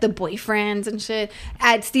of like the boyfriends and shit.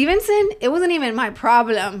 At Stevenson, it wasn't even my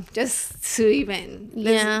problem just to even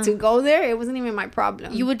to go there. It wasn't even my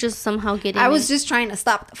problem. You would just somehow get in. I was just trying to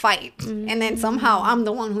stop the fight. And then somehow I'm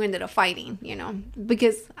the one who ended up fighting, you know,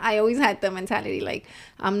 because I always had the mentality like,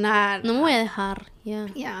 I'm not. No me voy a dejar. Yeah.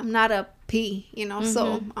 Yeah, I'm not a P, you know,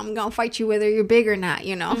 so I'm going to fight you whether you're big or not,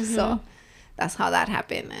 you know. So that's how that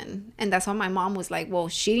happened. And that's why my mom was like, well,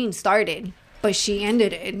 she didn't start it. But she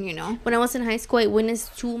ended it, you know. When I was in high school, I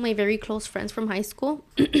witnessed two of my very close friends from high school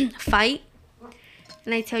fight.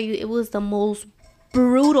 And I tell you, it was the most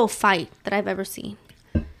brutal fight that I've ever seen.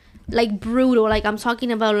 Like, brutal. Like, I'm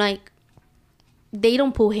talking about, like, they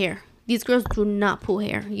don't pull hair. These girls do not pull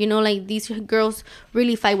hair. You know, like, these girls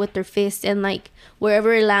really fight with their fists. And, like,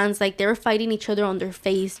 wherever it lands, like, they were fighting each other on their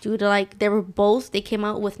face. Dude, like, they came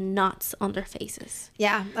out with knots on their faces.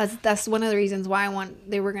 Yeah, that's one of the reasons why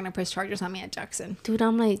they were going to press charges on me at Jackson. Dude,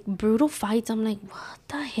 I'm like, brutal fights. I'm like, what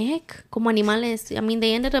the heck? Como animales. I mean,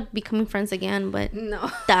 they ended up becoming friends again, but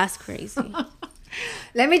no, that's crazy.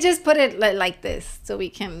 Let me just put it like this so we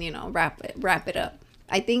can, you know, wrap it up.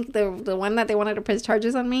 I think the one that they wanted to press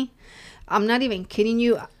charges on me, I'm not even kidding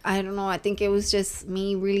you. I don't know. I think it was just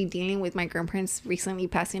me really dealing with my grandparents recently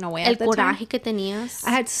passing away at the time. El coraje que tenías.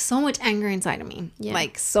 I had so much anger inside of me. Yeah.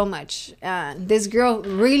 Like, so much. This girl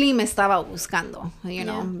really me estaba buscando, you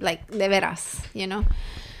know, like, de veras, you know.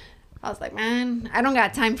 I was like, man, I don't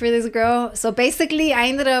got time for this girl. So basically, I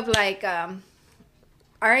ended up like, all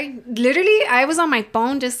right, literally, I was on my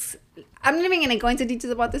phone just... I'm not even going to go into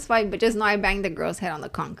details about this fight, but just know I banged the girl's head on the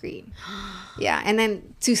concrete. Yeah, and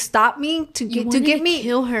then to stop me, to kill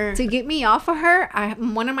her, to get me off of her,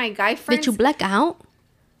 one of my guy friends. Did you black out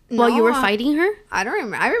while you were fighting her? I don't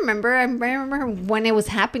remember. I remember when it was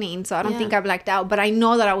happening, so I don't think I blacked out. But I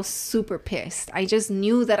know that I was super pissed. I just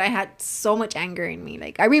knew that I had so much anger in me.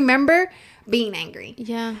 Like, I remember being angry.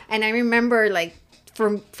 Yeah, and I remember like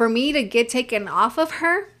for me to get taken off of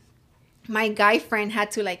her, my guy friend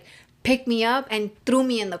had to like picked me up and threw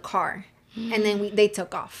me in the car, and then they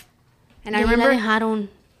took off. And I remember dejaron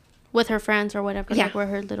with her friends or whatever. Yeah, like where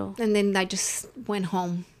her little. And then I just went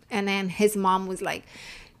home, and then his mom was like,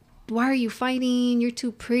 "Why are you fighting? You're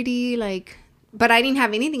too pretty." Like, but I didn't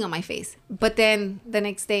have anything on my face. But then the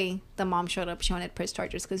next day, the mom showed up. She wanted press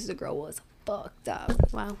charges because the girl was fucked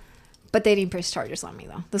up. Wow. But they didn't press charges on me,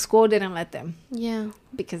 though. The school didn't let them. Yeah.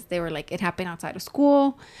 Because they were like, it happened outside of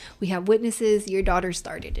school. We have witnesses. Your daughter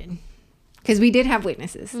started it. Because we did have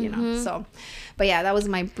witnesses, you know. So, but yeah, that was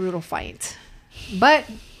my brutal fight. But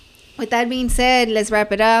with that being said, let's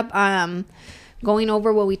wrap it up. Going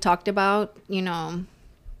over what we talked about, you know.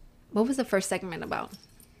 What was the first segment about?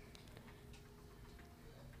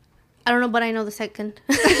 I don't know, but I know the second.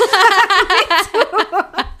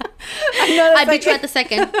 I beat you at the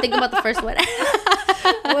second. Think about the first one.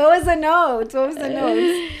 What was the notes?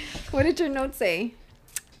 What did your notes say?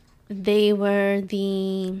 They were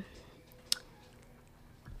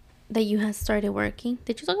that you had started working.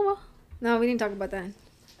 Did you talk about? No, we didn't talk about that.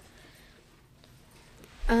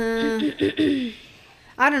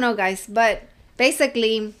 I don't know, guys, but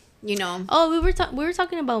basically, you know. Oh, we were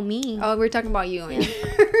talking about me. Oh, we were talking about you and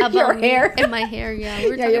about your hair and my hair. Yeah, we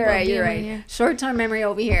were talking about you're right. Short-term memory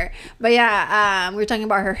over here. But yeah, we were talking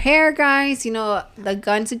about her hair, guys. You know, the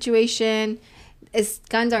gun situation.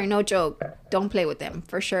 Guns are no joke. Don't play with them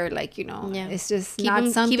for sure. Like, you know, it's just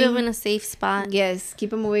something. Keep them in a safe spot. Yes, keep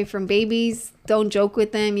them away from babies. Don't joke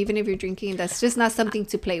with them, even if you're drinking. That's just not something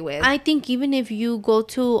to play with. I think even if you go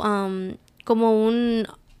to ¿cómo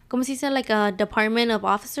se dice? Like a department of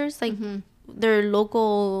officers, like their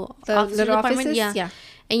local little department, offices? Yeah.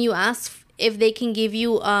 And you ask if they can give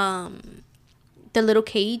you the little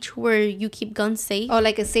cage where you keep guns safe. Oh,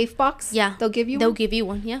 like a safe box? Yeah. They'll give you one? They'll give you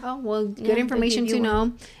one, yeah. Oh, well, good information to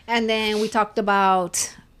know. And then we talked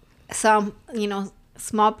about some, you know,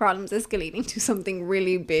 small problems escalating to something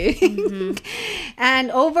really big.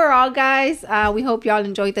 And overall, guys, we hope y'all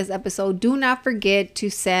enjoyed this episode. Do not forget to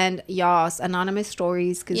send y'all's anonymous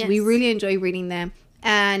stories because we really enjoy reading them.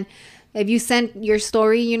 And if you sent your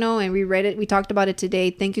story, you know, and we read it, we talked about it today.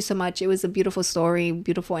 Thank you so much. It was a beautiful story,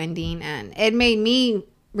 beautiful ending, and it made me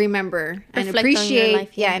remember and appreciate,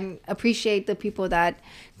 life, and appreciate the people that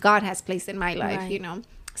God has placed in my life, you know.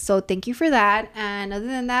 So thank you for that. And other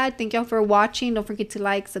than that, thank y'all for watching. Don't forget to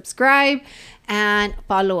like, subscribe, and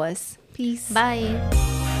follow us. Peace.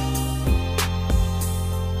 Bye.